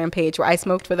Instagram page where I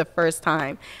smoked for the first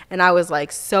time. And I was,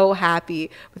 like, so happy.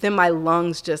 But then my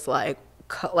lungs just, like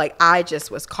I just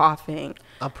was coughing.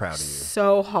 I'm proud of you.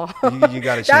 So hard. You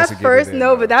got a chance to get it in.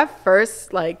 No, but that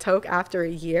first, like, toke after a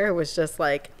year was just,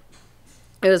 like,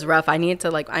 it was rough. I needed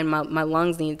to, like, my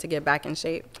lungs needed to get back in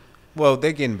shape. Well,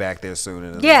 they're getting back there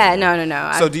soon. Yeah, no.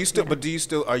 So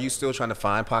are you still trying to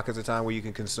find pockets of time where you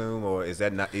can consume, or is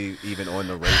that not even on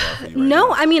the radar for you right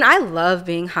now? I mean, I love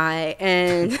being high,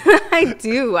 and I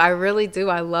do. I really do.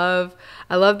 I love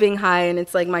being high, and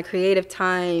it's like my creative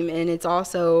time, and it's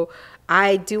also,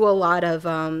 I do a lot of,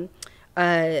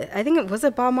 I think was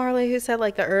it Bob Marley who said,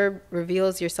 like, the herb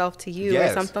reveals yourself to you, or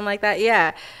something like that.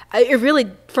 Yeah. It really,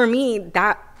 for me,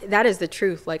 that is the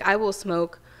truth. Like, I will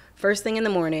smoke first thing in the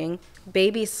morning,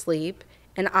 babies sleep,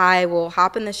 and I will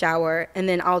hop in the shower, and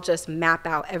then I'll just map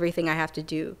out everything I have to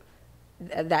do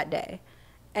that day.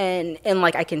 and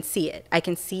like I can see it. I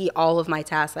can see all of my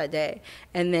tasks that day.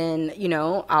 And then, you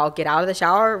know, I'll get out of the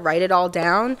shower, write it all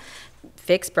down,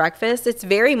 fix breakfast. It's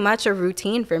very much a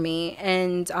routine for me.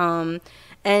 And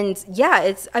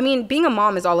yeah, I mean, being a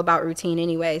mom is all about routine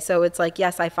anyway. So it's like,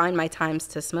 yes, I find my times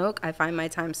to smoke. I find my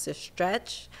times to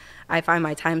stretch. I find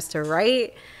my times to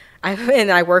write.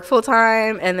 And I work full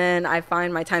time, and then I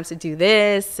find my times to do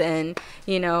this. And,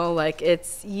 you know, like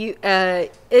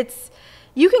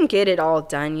you can get it all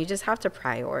done. You just have to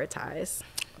prioritize.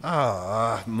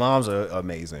 Moms are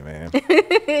amazing, man.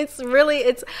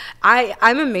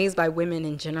 I'm amazed by women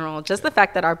in general. Just the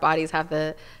fact that our bodies have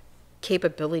the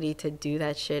capability to do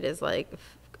that shit is like,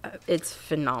 it's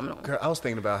phenomenal. Girl, I was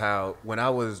thinking about how when I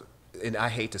was, and I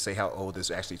hate to say how old this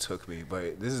actually took me,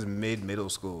 but this is middle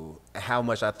school, how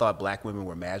much I thought black women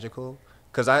were magical.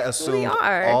 Because I assumed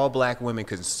all black women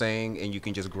could sing and you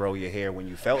can just grow your hair when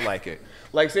you felt like it.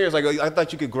 Like, seriously, like, I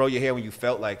thought you could grow your hair when you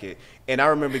felt like it. And I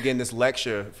remember getting this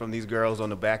lecture from these girls on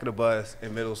the back of the bus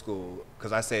in middle school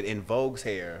because I said In Vogue's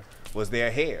hair was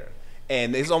their hair.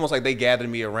 And it's almost like they gathered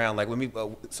me around, like,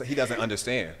 so he doesn't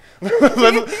understand.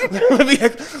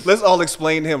 Let's all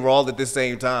explain to him we're all at the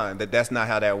same time, that's not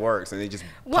how that works. And they just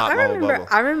pop my whole bubble.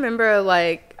 I remember,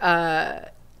 like,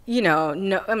 you know,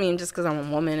 no, I mean, just because I'm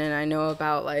a woman and I know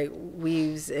about like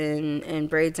weaves and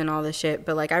braids and all this shit.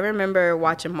 But like, I remember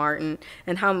watching Martin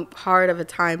and how hard of a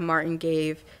time Martin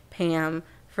gave Pam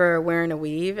for wearing a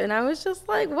weave. And I was just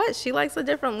like, what? She likes a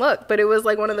different look. But it was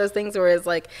like one of those things where it's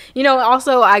like, you know,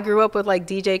 also I grew up with like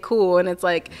DJ Cool, and it's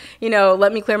like, you know,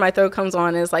 Let Me Clear My Throat comes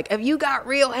on. And it's like, if you got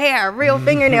real hair, real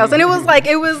fingernails. And it was like,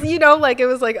 you know, like, it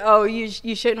was like, oh,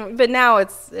 you shouldn't. But now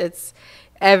it's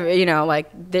you know, like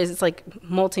there's like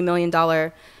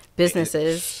multi-million-dollar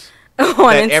businesses on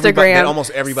Instagram that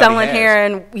almost everybody selling has. hair,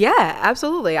 and yeah,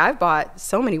 absolutely. I've bought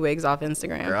so many wigs off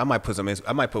Instagram. Girl, I might put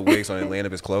wigs on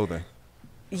Atlanta's clothing.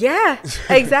 Yeah,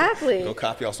 exactly. Go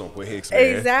copy off some wigs,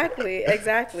 man.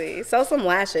 Exactly. Sell some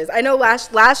lashes. I know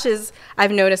lashes,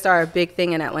 I've noticed, are a big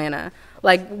thing in Atlanta.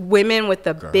 Like women with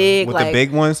the big, with like the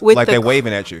big ones, like they're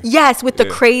waving at you. Yes, with the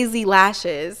crazy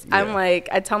lashes. Yeah. I'm like,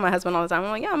 I tell my husband all the time,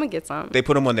 I'm like, yeah, I'm gonna get some. They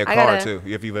put them on their car too.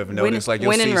 If you've ever noticed, like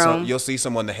you'll see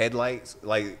some on the headlights.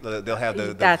 Like they'll have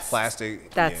the plastic.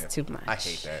 That's too much. I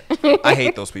hate that. I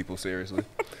hate those people, seriously.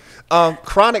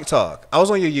 Chronic Talk. I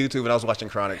was on your YouTube and I was watching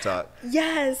Chronic Talk.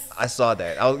 Yes. I saw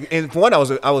that. And for one, I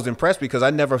was impressed because I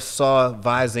never saw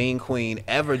Visine Queen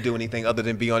ever do anything other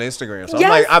than be on Instagram. So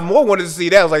yes. I more wanted to see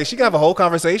that. I was like, is she gonna have a whole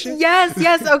conversation? Yes.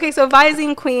 Okay, so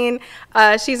Visine Queen,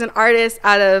 she's an artist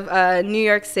out of New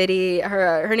York City.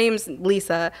 Her name's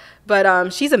Lisa.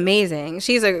 But she's amazing.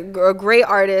 She's a great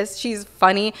artist. She's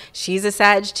funny. She's a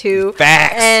Sag too.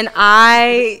 Facts. And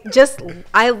I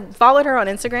followed her on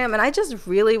Instagram, and I just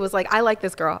really was like, I like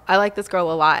this girl. I like this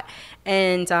girl a lot.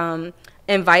 And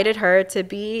invited her to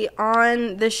be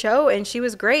on the show, and she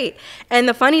was great. And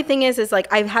the funny thing is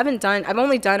like I've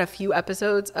only done a few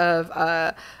episodes of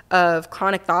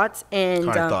Chronic Thoughts. And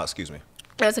Chronic Thoughts, excuse me.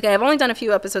 That's okay. I've only done a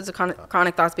few episodes of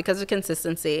Chronic Thoughts because of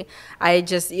consistency.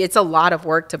 It's a lot of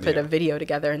work to put a video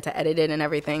together and to edit it and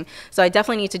everything. So I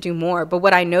definitely need to do more. But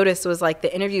what I noticed was like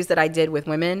the interviews that I did with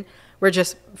women were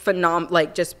just phenomenal,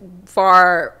 like just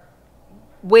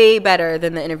way better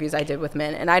than the interviews I did with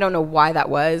men. And I don't know why that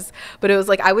was, but it was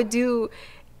like I would do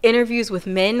interviews with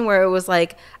men where it was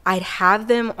like I'd have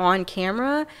them on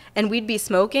camera and we'd be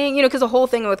smoking, you know, because the whole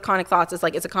thing with Chronic Thoughts is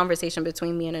like it's a conversation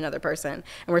between me and another person, and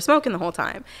we're smoking the whole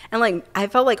time. And like I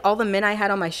felt like all the men I had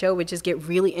on my show would just get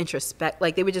really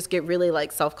like they would just get really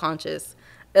like self-conscious,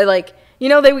 like, you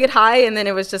know, they would get high and then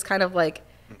it was just kind of like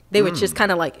they would just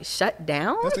kind of like shut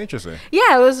down. That's interesting.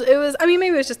 Yeah, it was I mean,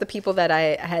 maybe it was just the people that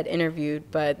I had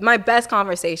interviewed, but my best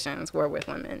conversations were with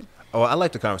women. Oh, I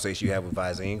like the conversation you had with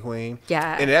Visine Queen.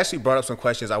 Yeah. And it actually brought up some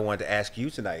questions I wanted to ask you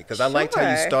tonight. Because I liked how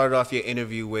you started off your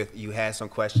interview with you had some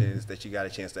questions that you got a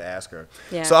chance to ask her.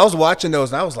 Yeah. So I was watching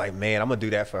those and I was like, man, I'm going to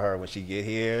do that for her when she get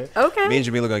here. Okay. Me and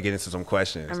Jamela are going to get into some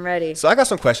questions. I'm ready. So I got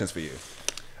some questions for you.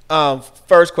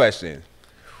 First question.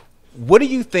 What do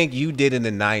you think you did in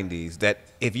the 90s that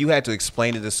if you had to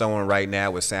explain it to someone right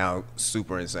now would sound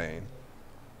super insane?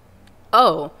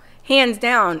 Oh, hands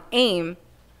down, AIM.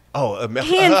 Oh,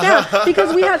 hands down,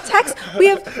 because we have text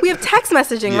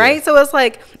messaging, right? So it's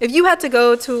like if you had to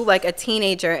go to like a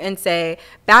teenager and say,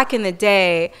 back in the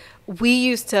day, we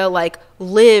used to like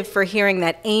live for hearing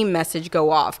that AIM message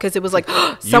go off because it was like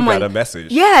someone you got a message.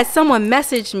 Yeah, someone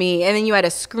messaged me, and then you had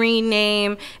a screen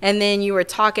name, and then you were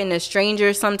talking to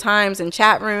strangers sometimes in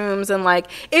chat rooms, and like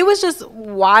it was just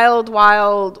wild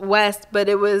west. But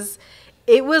it was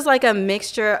like a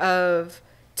mixture of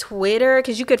Twitter,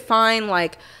 because you could find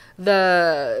like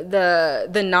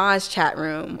the Nas chat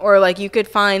room, or like you could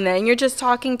find that, and you're just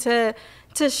talking to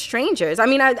strangers. I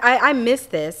mean, I miss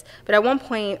this, but at one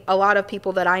point, a lot of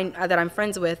people that I'm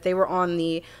friends with, they were on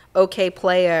the OK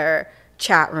Player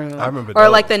chat room. I remember or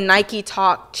those. like the Nike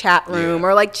Talk chat room,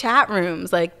 or like chat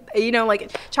rooms, like, you know,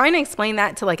 like trying to explain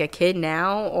that to like a kid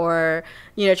now, or,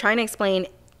 you know, trying to explain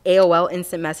AOL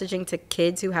instant messaging to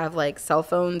kids who have like cell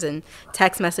phones, and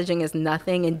text messaging is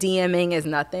nothing, and DMing is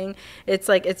nothing. It's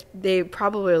like, they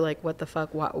probably are like, what the fuck,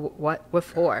 what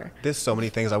for? There's so many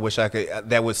things I wish I could,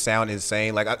 that would sound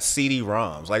insane. Like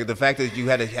CD-ROMs, like the fact that you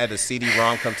had a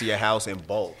CD-ROM come to your house in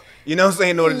bulk. You know what I'm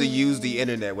saying? In order to use the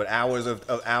internet, with hours of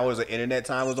internet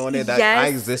time was on there. That I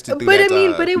existed through that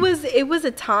time. But it was a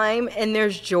time, and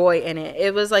there's joy in it.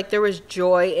 It was like, there was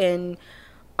joy in,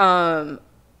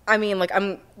 I mean, like,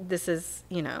 this is,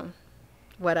 you know,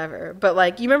 whatever. But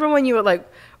like, you remember when you would like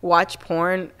watch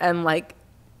porn and like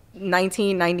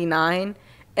 1999,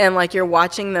 and like you're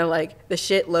watching the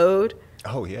shit load?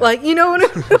 Oh yeah. Like, you know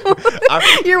what I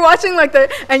mean? You're watching like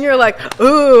and you're like,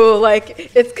 ooh, like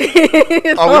it's.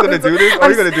 Are we gonna do this? Are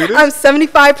we gonna do this? I'm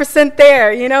 75%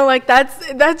 there. You know, like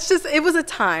that's just, it was a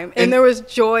time, and there was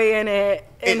joy in it.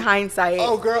 In hindsight.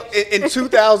 Oh, girl! In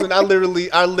 2000, I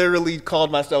literally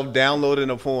called myself downloading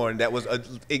a porn that was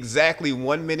exactly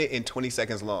 1 minute and 20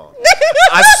 seconds long.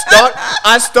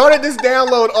 I started this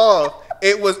download off.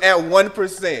 It was at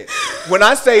 1%. When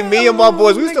I say me and my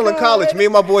boys, we were still in college. Me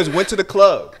and my boys went to the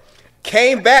club,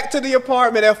 came back to the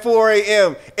apartment at 4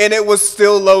 a.m. and it was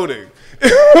still loading.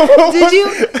 Did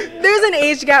you? There's an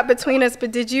age gap between us,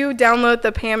 but did you download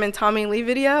the Pam and Tommy Lee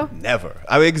video? Never.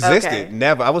 I existed. Okay.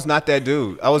 Never. I was not that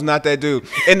dude. In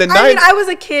the I mean, I was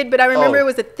a kid, but I remember it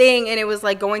was a thing, and it was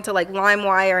like going to like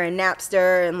LimeWire and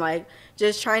Napster, and like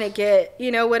just trying to get,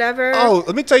 you know, whatever. Oh,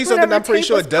 let me tell you something. I'm pretty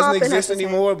sure it doesn't exist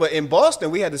anymore. But in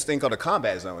Boston, we had this thing called a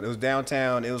Combat Zone. It was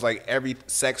downtown. It was like every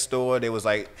sex store. There was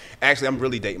like, actually, I'm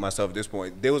really dating myself at this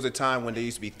point. There was a time when there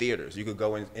used to be theaters. You could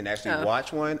go in and actually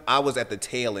watch one. I was at the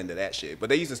tail end of that shit, but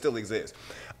they used to still exist.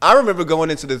 I remember going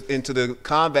into the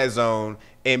Combat Zone,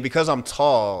 and because I'm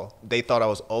tall, they thought I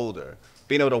was older.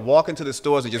 Being able to walk into the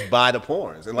stores and just buy the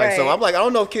porns, and like, so I'm like, I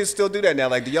don't know if kids still do that now.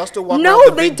 Like, do y'all still walk around with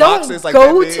the big boxes like that?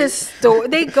 No, they don't go to store.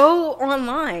 They go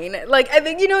online. Like, I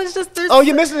think, you know, it's just, oh,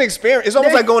 you're missing an experience. It's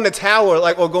almost like going to Tower,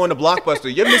 like, or going to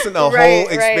Blockbuster. You're missing the whole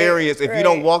experience if you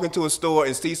don't walk into a store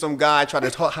and see some guy try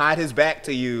to hide his back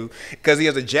to you because he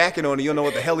has a jacket on and you don't know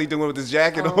what the hell he's doing with his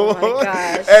jacket on. My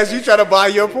gosh. As you try to buy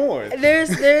your porn.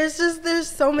 There's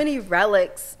so many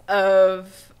relics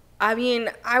of. I mean,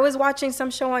 I was watching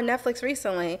some show on Netflix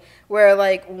recently where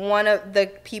like one of the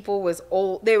people was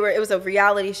old. It was a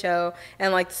reality show,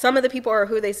 and like some of the people are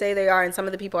who they say they are, and some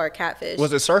of the people are catfish.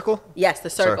 Was it Circle? Yes,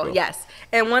 the Circle. Yes.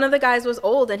 And one of the guys was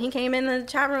old, and he came in the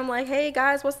chat room like, "Hey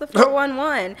guys, what's the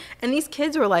 411?" And these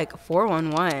kids were like,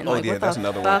 "411? Oh like, yeah, what that's the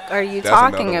another fuck one. Are you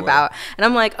talking about?" And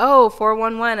I'm like, "Oh,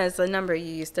 411 is the number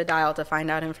you used to dial to find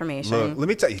out information." Look, let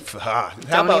me tell you. How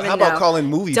about calling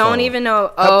movie phone? Don't even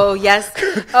know. Oh yes.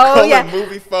 Oh yeah.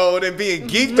 Movie phone and being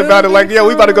geeked about it, like, yo,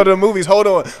 we about to go to the movies. Hold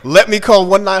on, let me call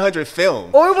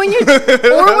 1-900-FILM. Or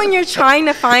when you're trying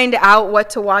to find out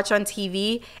what to watch on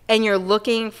TV and you're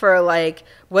looking for like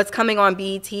what's coming on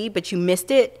BET, but you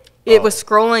missed it. It was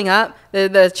scrolling up.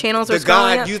 The channels were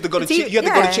scrolling up. You had to go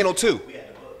to channel 2.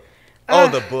 Oh,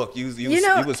 the book. You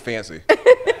was fancy.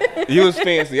 You was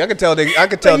fancy. I could tell there was a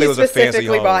fancy home. You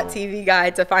specifically bought TV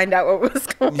Guide to find out what was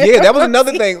going on. Yeah, that was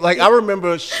another thing. Like, I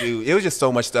remember, it was just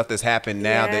so much stuff that's happened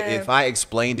now that if I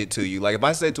explained it to you, like if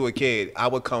I said to a kid, I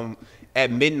would come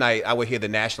at midnight, I would hear the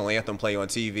national anthem play on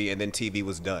TV, and then TV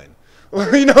was done.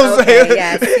 You know what I'm saying?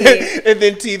 Yeah, and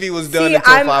then TV was done until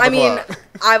 5 o'clock. I mean,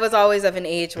 I was always of an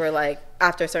age where, like,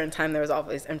 after a certain time, there was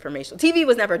always information. TV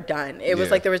was never done. It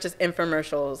was like there was just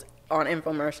infomercials on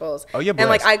infomercials. Oh, you're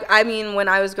blessed. And, like, I mean, when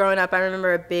I was growing up, I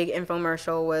remember a big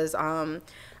infomercial was,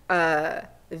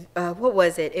 what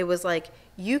was it? It was like,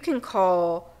 you can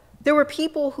call, there were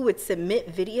people who would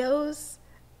submit videos.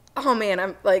 Oh man,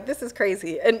 I'm like, this is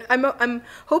crazy, and I'm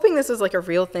hoping this is like a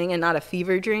real thing and not a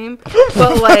fever dream.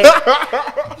 But like,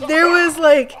 there was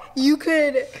like, you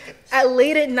could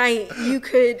late at night you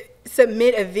could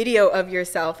submit a video of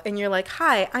yourself, and you're like,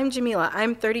 "Hi, I'm Jamela.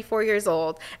 I'm 34 years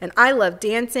old, and I love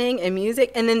dancing and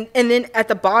music." And then at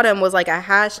the bottom was like a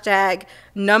hashtag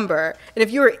number, and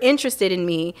if you were interested in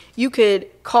me, you could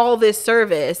call this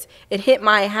service. It hit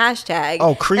my hashtag.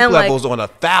 Oh, creep levels on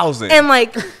 1,000. And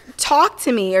like, talk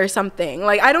to me or something.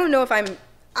 Like, I don't know if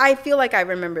I feel like I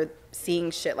remember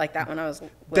seeing shit like that when I was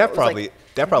little. That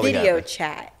probably video happened.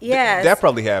 chat. Yeah, That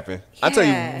probably happened. Yeah. I'll tell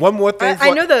you one more thing.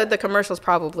 I know the commercial's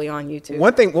probably on YouTube.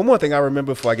 One more thing I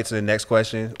remember before I get to the next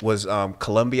question was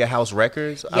Columbia House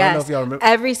Records. Yes. I don't know if y'all remember.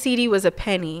 Every CD was a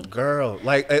penny. Girl,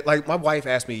 like my wife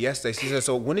asked me yesterday. She said,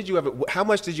 "So when did you ever? How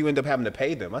much did you end up having to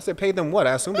pay them?" I said, "Pay them what?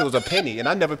 I assumed it was a penny, and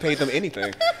I never paid them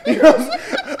anything. You know,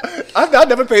 I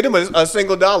never paid them a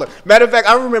single dollar. Matter of fact,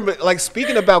 I remember like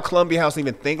speaking about Columbia House,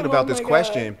 even thinking about this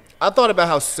question. I thought about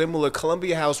how similar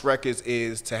Columbia House Records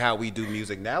is to how we do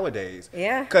music nowadays.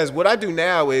 Yeah. Because what I do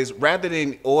now is rather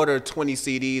than order 20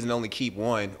 CDs and only keep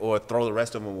one or throw the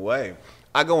rest of them away,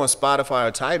 I go on Spotify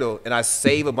or Tidal and I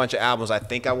save a bunch of albums I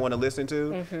think I want to listen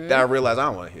to that I realize I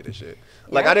don't want to hear this shit.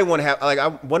 Like I didn't want to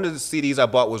have one of the CDs I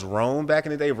bought was Rome back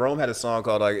in the day. Rome had a song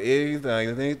called like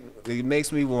 "Everything It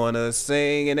Makes Me Wanna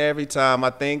Sing," and every time I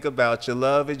think about your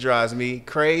love, it drives me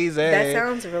crazy. That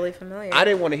sounds really familiar. I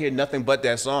didn't want to hear nothing but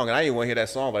that song, and I didn't want to hear that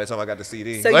song by the time I got the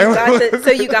CD. So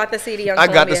you got the CD on. I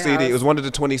got the Columbia CD. House. It was one of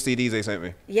the 20 CDs they sent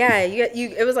me. Yeah,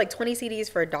 it was like 20 CDs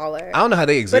for $1. I don't know how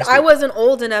they exist. But I wasn't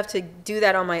old enough to do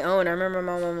that on my own. I remember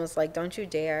my mom was like, "Don't you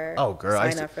dare!" Oh, girl,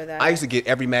 sign up for that. I used to get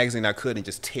every magazine I could and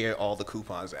just tear all the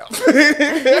coupons out. Go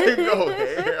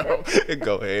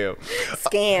ham.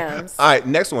 Scams. All right,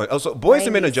 next one. Oh, so Boyz II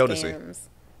Men or Jodeci? Scams.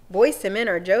 Boyz II Men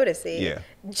or Jodeci? Yeah.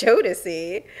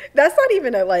 Jodeci. That's not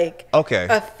even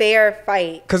a fair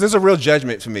fight. Because there's a real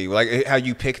judgment to me, like how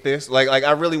you pick this. Like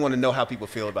I really want to know how people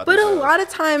feel about this. But a lot of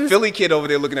times, Philly kid over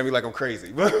there looking at me like I'm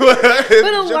crazy. But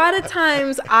a lot of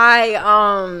times,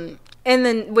 and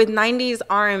then with 90s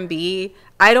R&B,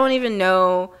 I don't even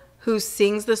know who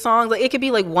sings the songs. Like it could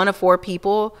be like one of four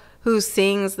people who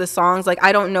sings the songs. Like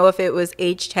I don't know if it was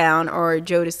H-Town or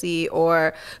Jodeci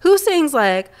or who sings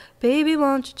like "Baby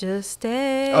Won't You Just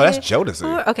Stay." Oh, that's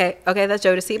Jodeci. Okay, that's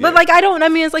Jodeci. Yeah. But like I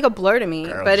mean it's like a blur to me.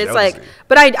 Girl, but it's Jodeci. like,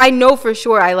 but I know for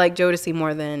sure I like Jodeci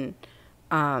more than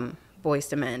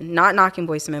Boyz II Men. Not knocking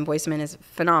Boyz II Men. Boyz II Men is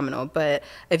phenomenal. But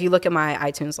if you look at my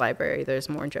iTunes library, there's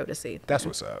more Jodeci. That's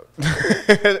what's up.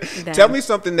 Tell me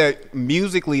something that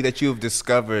musically that you've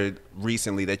discovered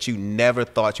recently that you never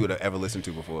thought you would have ever listened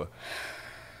to before.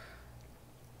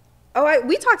 Oh,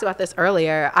 we talked about this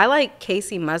earlier. I like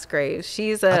Casey Musgraves.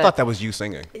 I thought that was you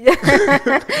singing. Yeah,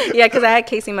 because I had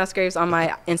Casey Musgraves on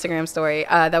my Instagram story.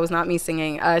 That was not me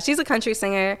singing. She's a country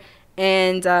singer,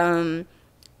 and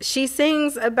she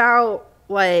sings about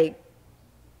like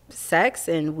sex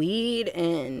and weed,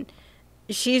 and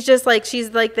she's like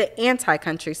the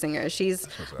anti-country singer. She's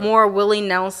more Willie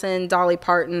Nelson, Dolly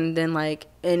Parton than like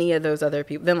any of those other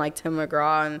people, than like Tim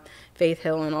McGraw and Faith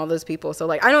Hill and all those people. So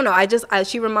like I don't know.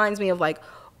 She reminds me of like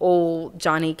old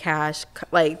Johnny Cash,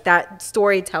 like that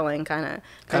storytelling kind of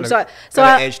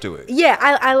edge to it. Yeah,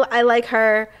 I like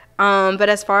her. But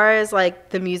as far as like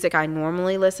the music I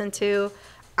normally listen to,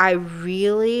 I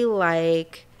really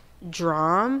like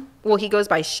Drum. Well, he goes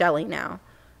by Shelly now,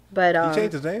 but he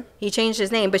changed his name. He changed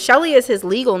his name, but Shelly is his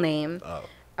legal name.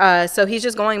 Oh. So he's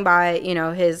just going by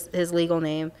his legal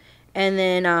name. And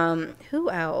then who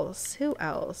else?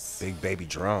 Big Baby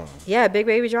Drum. Yeah, Big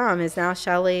Baby Drum is now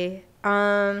Shelly.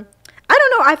 I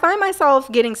don't know. I find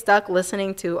myself getting stuck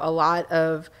listening to a lot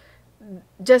of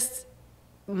just.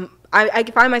 I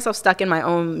find myself stuck in my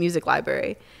own music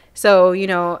library. So,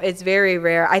 it's very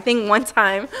rare. I think one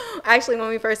time, actually, when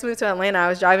we first moved to Atlanta, I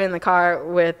was driving in the car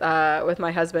with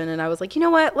my husband, and I was like, you know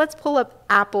what? Let's pull up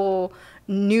Apple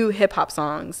new hip hop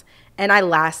songs. And I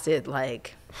lasted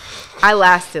like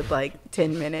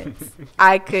 10 minutes.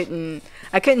 I couldn't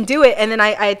do it. And then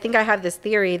I think I have this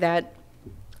theory that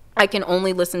I can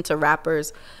only listen to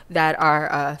rappers that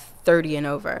are 30 and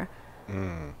over.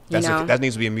 That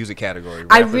needs to be a music category.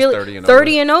 I really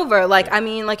 30 and over. Like yeah. I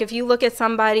mean, like if you look at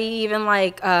somebody even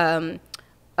like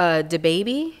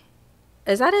DaBaby,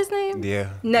 is that his name?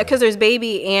 Yeah. No, because there's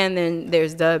Baby and then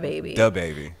there's DaBaby.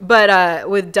 DaBaby. But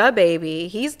with DaBaby,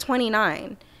 he's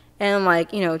 29, and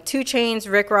like 2 Chainz,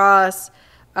 Rick Ross,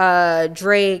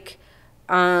 Drake,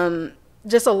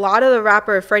 just a lot of the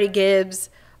rappers, Freddie Gibbs,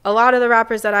 a lot of the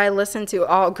rappers that I listen to,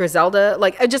 all Griselda.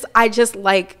 Like I just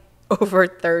like over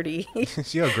 30.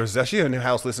 She in the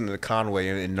house listening to Conway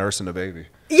and nursing a baby.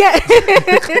 Yeah.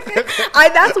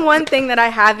 That's one thing that I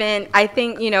haven't. I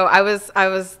think I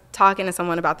was talking to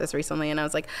someone about this recently, and I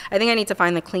was like, I think I need to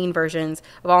find the clean versions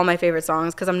of all my favorite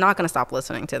songs because I'm not going to stop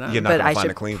listening to them. You're not but gonna I find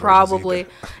should the clean probably.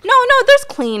 versions either. No, there's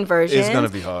clean versions. It's going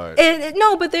to be hard.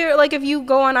 No, but they're like if you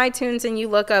go on iTunes and you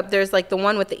look up, there's like the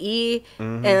one with the E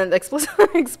and explicit.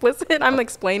 I'm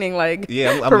explaining like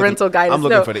I'm parental guidance. I'm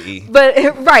looking for the E. But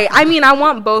right, I mean, I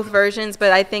want both versions,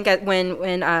 but I think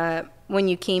when when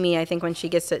you Kimi, I think when she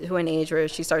gets to an age where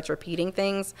she starts repeating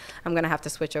things, I'm going to have to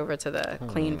switch over to the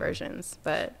clean versions.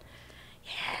 But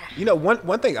yeah. You know,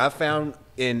 one thing I found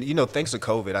thanks to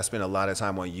COVID, I spent a lot of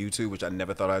time on YouTube, which I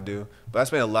never thought I'd do. But I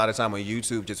spent a lot of time on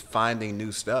YouTube just finding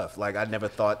new stuff. Like, I never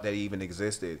thought that it even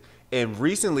existed. And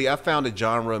recently, I found a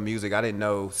genre of music I didn't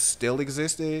know still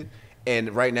existed.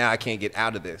 And right now, I can't get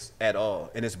out of this at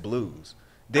all. And it's blues.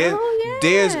 There's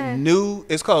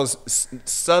it's called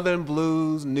Southern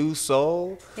Blues, New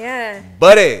Soul. Yeah.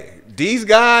 But these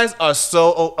guys are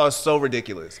so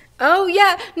ridiculous. Oh,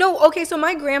 yeah. No, okay, so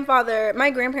my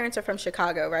grandparents are from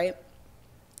Chicago, right?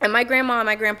 And my grandma and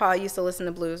my grandpa used to listen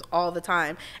to blues all the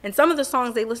time. And some of the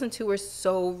songs they listened to were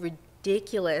so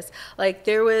ridiculous. Like,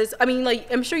 there was, I mean, like,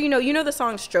 I'm sure you know the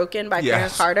song Strokin' by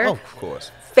Clarence Carter? Oh, of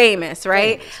course. Famous,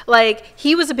 right? Like,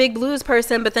 he was a big blues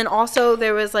person, but then also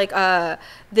there was like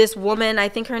this woman, I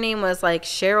think her name was like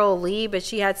Cheryl Lee, but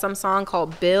she had some song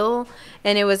called Bill,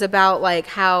 and it was about like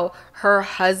how her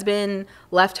husband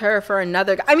left her for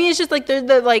another guy. I mean, it's just like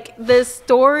the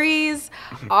stories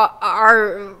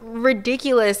are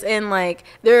ridiculous, and like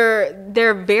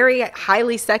they're very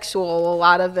highly sexual, a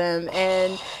lot of them,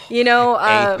 and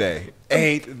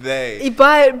Ain't they?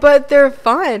 But they're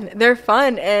fun. They're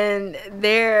fun, and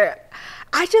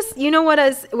I just,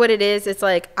 what it is? It's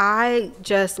like, I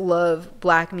just love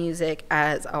black music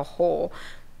as a whole,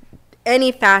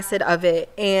 any facet of it,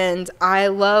 and I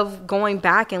love going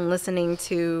back and listening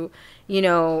to,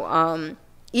 even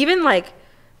like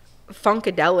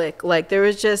Funkadelic. Like,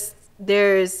 there's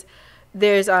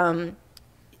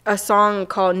a song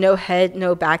called No Head,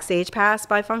 No Backstage Pass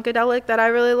by Funkadelic that I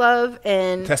really love.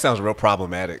 And that sounds real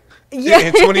problematic. Yeah.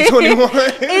 In 2021.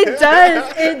 It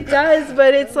does.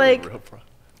 But it's like,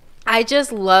 I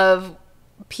just love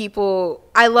people.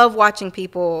 I love watching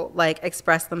people like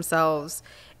express themselves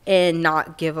and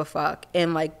not give a fuck.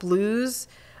 And like blues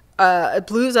of,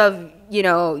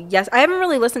 yes, I haven't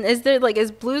really listened.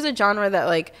 Is blues a genre that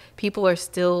like people are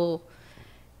still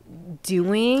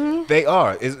doing? They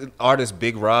are. Is artist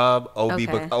Big Rob, OB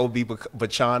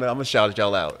Bachana. I'm gonna shout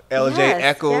y'all out. LJ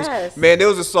Eccles. Yes. Man, there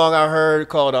was a song I heard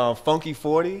called Funky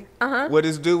 40. Where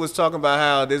this dude was talking about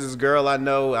how there's this girl I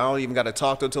know. I don't even got to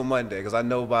talk to her till Monday, because I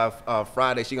know by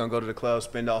Friday she gonna go to the club,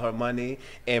 spend all her money,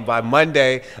 and by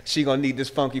Monday she gonna need this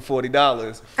funky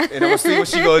 $40, and I'm gonna see what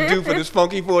she gonna do for this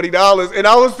funky $40. And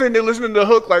I was sitting there listening to the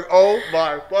hook like, oh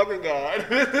my fucking god!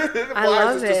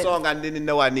 Why is this the song I didn't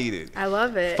know I needed? I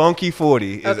love it. Funky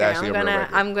 40 is actually a real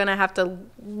record. I'm gonna have to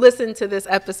listen to this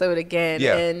episode again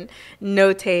and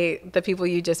notate the people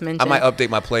you just mentioned. I might update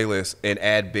my playlist and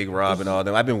add Big Rob and all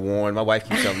them. I've been warned. My wife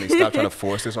keeps telling me stop trying to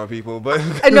force this on people, but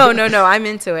no, I'm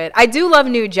into it. I do love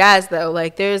new jazz though.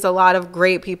 Like, there's a lot of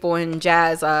great people in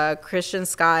jazz. Christian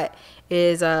Scott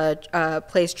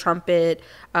plays trumpet.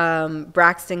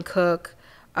 Braxton Cook,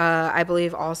 I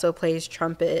believe, also plays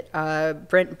trumpet.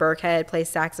 Brent Burkhead plays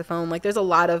saxophone. Like, there's a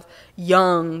lot of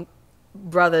young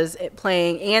brothers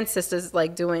playing and sisters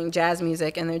like doing jazz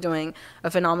music, and they're doing a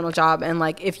phenomenal job. And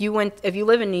like, if you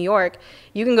live in New York,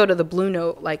 you can go to the Blue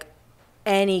Note like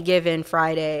any given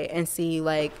Friday and see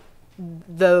like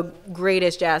the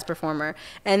greatest jazz performer,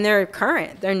 and they're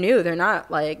current, they're new, they're not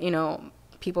like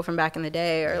people from back in the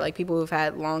day or like people who've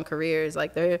had long careers.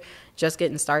 Like, they're just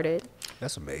getting started.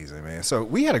 That's amazing, man. So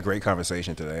we had a great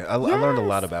conversation today. I learned a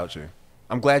lot about you.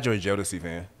 I'm glad you're a Jodeci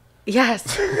fan.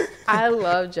 Yes. I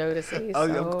love Jodeci.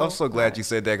 I'm so glad you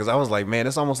said that, because I was like, man,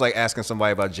 it's almost like asking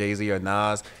somebody about Jay-Z or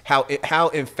Nas.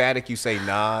 How emphatic you say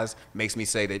Nas makes me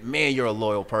say that, man, you're a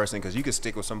loyal person, because you could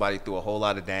stick with somebody through a whole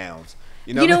lot of downs.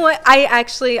 You know what?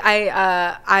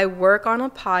 I work on a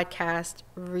podcast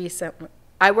recently.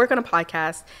 I work on a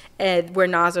podcast where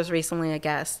Nas was recently a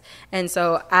guest. And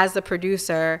so as the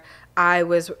producer, I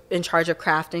was in charge of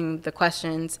crafting the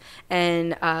questions,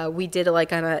 and we did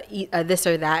like a this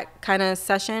or that kind of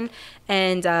session.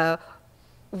 And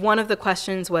one of the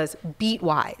questions was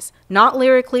beat-wise, not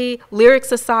lyrically,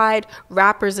 lyrics aside,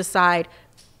 rappers aside,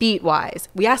 beat-wise.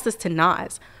 We asked this to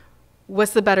Nas.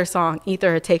 What's the better song,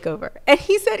 Ether or Takeover? And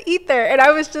he said Ether, and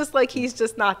I was just like, he's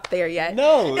just not there yet.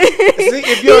 No, see,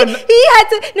 if you're he had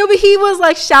to. No, but he was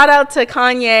like, shout out to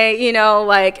Kanye.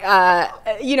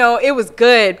 It was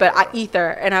good, but Ether,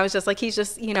 and I was just like, he's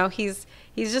just, he's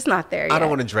just not there yet. I don't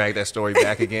want to drag that story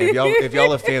back again. If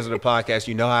y'all are fans of the podcast,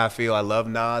 you know how I feel. I love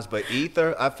Nas, but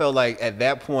Ether, I felt like at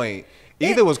that point,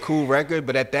 Either was cool record,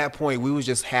 but at that point, we was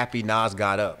just happy Nas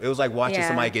got up. It was like watching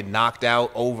somebody get knocked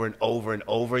out over and over and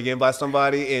over again by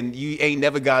somebody, and you ain't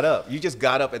never got up. You just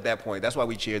got up at that point. That's why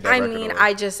we cheered that record. I mean,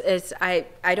 away.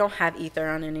 I don't have Ether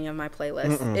on any of my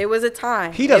playlists. It was a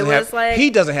time. He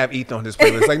doesn't have Ether on his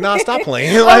playlist. Like, nah, stop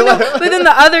playing. But then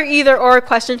the other either or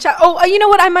question chat. Oh, you know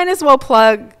what? I might as well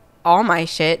plug all my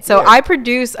shit. So I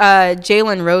produce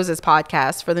Jalen Rose's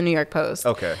podcast for the New York Post.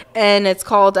 Okay. And it's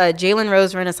called Jalen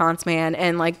Rose Renaissance Man.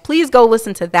 And like, please go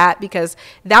listen to that because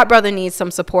that brother needs some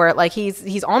support. Like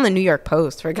he's on the New York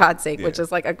Post for God's sake, which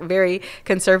is like a very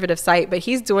conservative site. But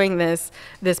he's doing this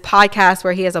podcast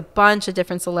where he has a bunch of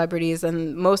different celebrities,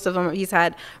 and most of them he's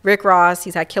had Rick Ross,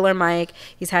 he's had Killer Mike,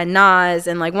 he's had Nas,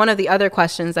 and like one of the other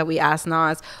questions that we asked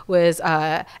Nas was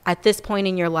at this point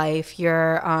in your life,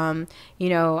 you're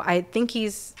I think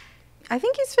he's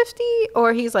 50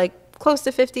 or he's like close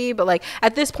to 50, but like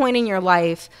at this point in your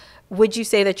life, would you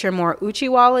say that you're more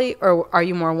Uchiwali or are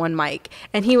you more one mic?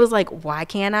 And he was like, why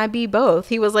can't I be both?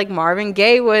 He was like, Marvin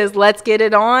Gaye was Let's Get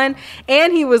It On,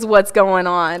 and he was What's Going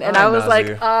On. And I was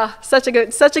Nasir. like, such a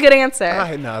good answer.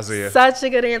 Hi, Nasir. Such a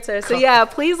good answer. So yeah,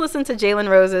 please listen to Jalen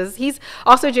Rose's.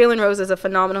 Jalen Rose is a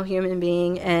phenomenal human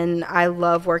being, and I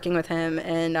love working with him.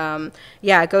 And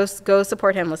go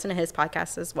support him. Listen to his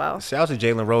podcast as well. Shout out to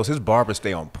Jalen Rose. His barbers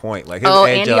stay on point. Like his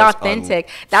Andy Authentic.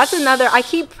 That's another. I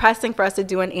keep pressing for us to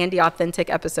do an Andy Authentic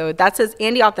episode. That's his.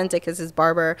 Andy Authentic is his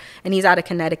barber, and he's out of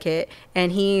Connecticut,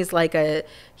 and he's like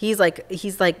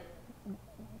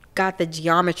got the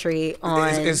geometry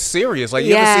on. It's serious. Like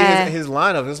you ever see his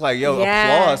lineup? It's like,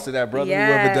 applause to that brother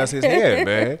whoever does his hair,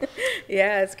 man.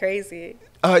 Yeah, it's crazy.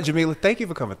 Jamela, thank you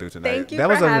for coming through tonight. Thank you. That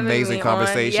was an amazing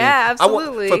conversation. Yeah,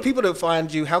 absolutely. For people to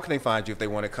find you, how can they find you if they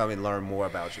want to come and learn more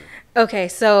about you? Okay,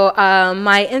 so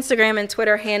my Instagram and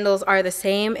Twitter handles are the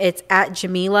same. It's at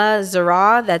Jamela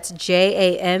Zarha. That's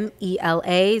Jamelazarha.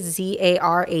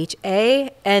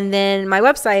 And then my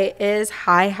website is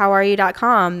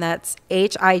hihowareyou.com. That's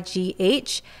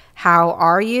HIGH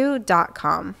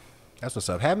howareyu.com. That's what's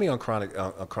up. Have me on Chronic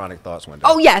Thoughts one day.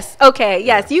 Oh, yes. Okay.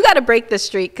 Yes. You got to break the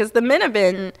streak because the men have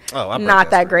been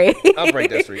not that great. I'll break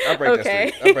that streak. I'll break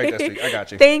that streak. I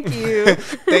got you. Thank you.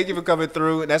 Thank you for coming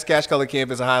through. And that's Cash Color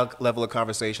Campus, a high level of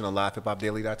conversation on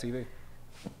livehipHopdaily.tv.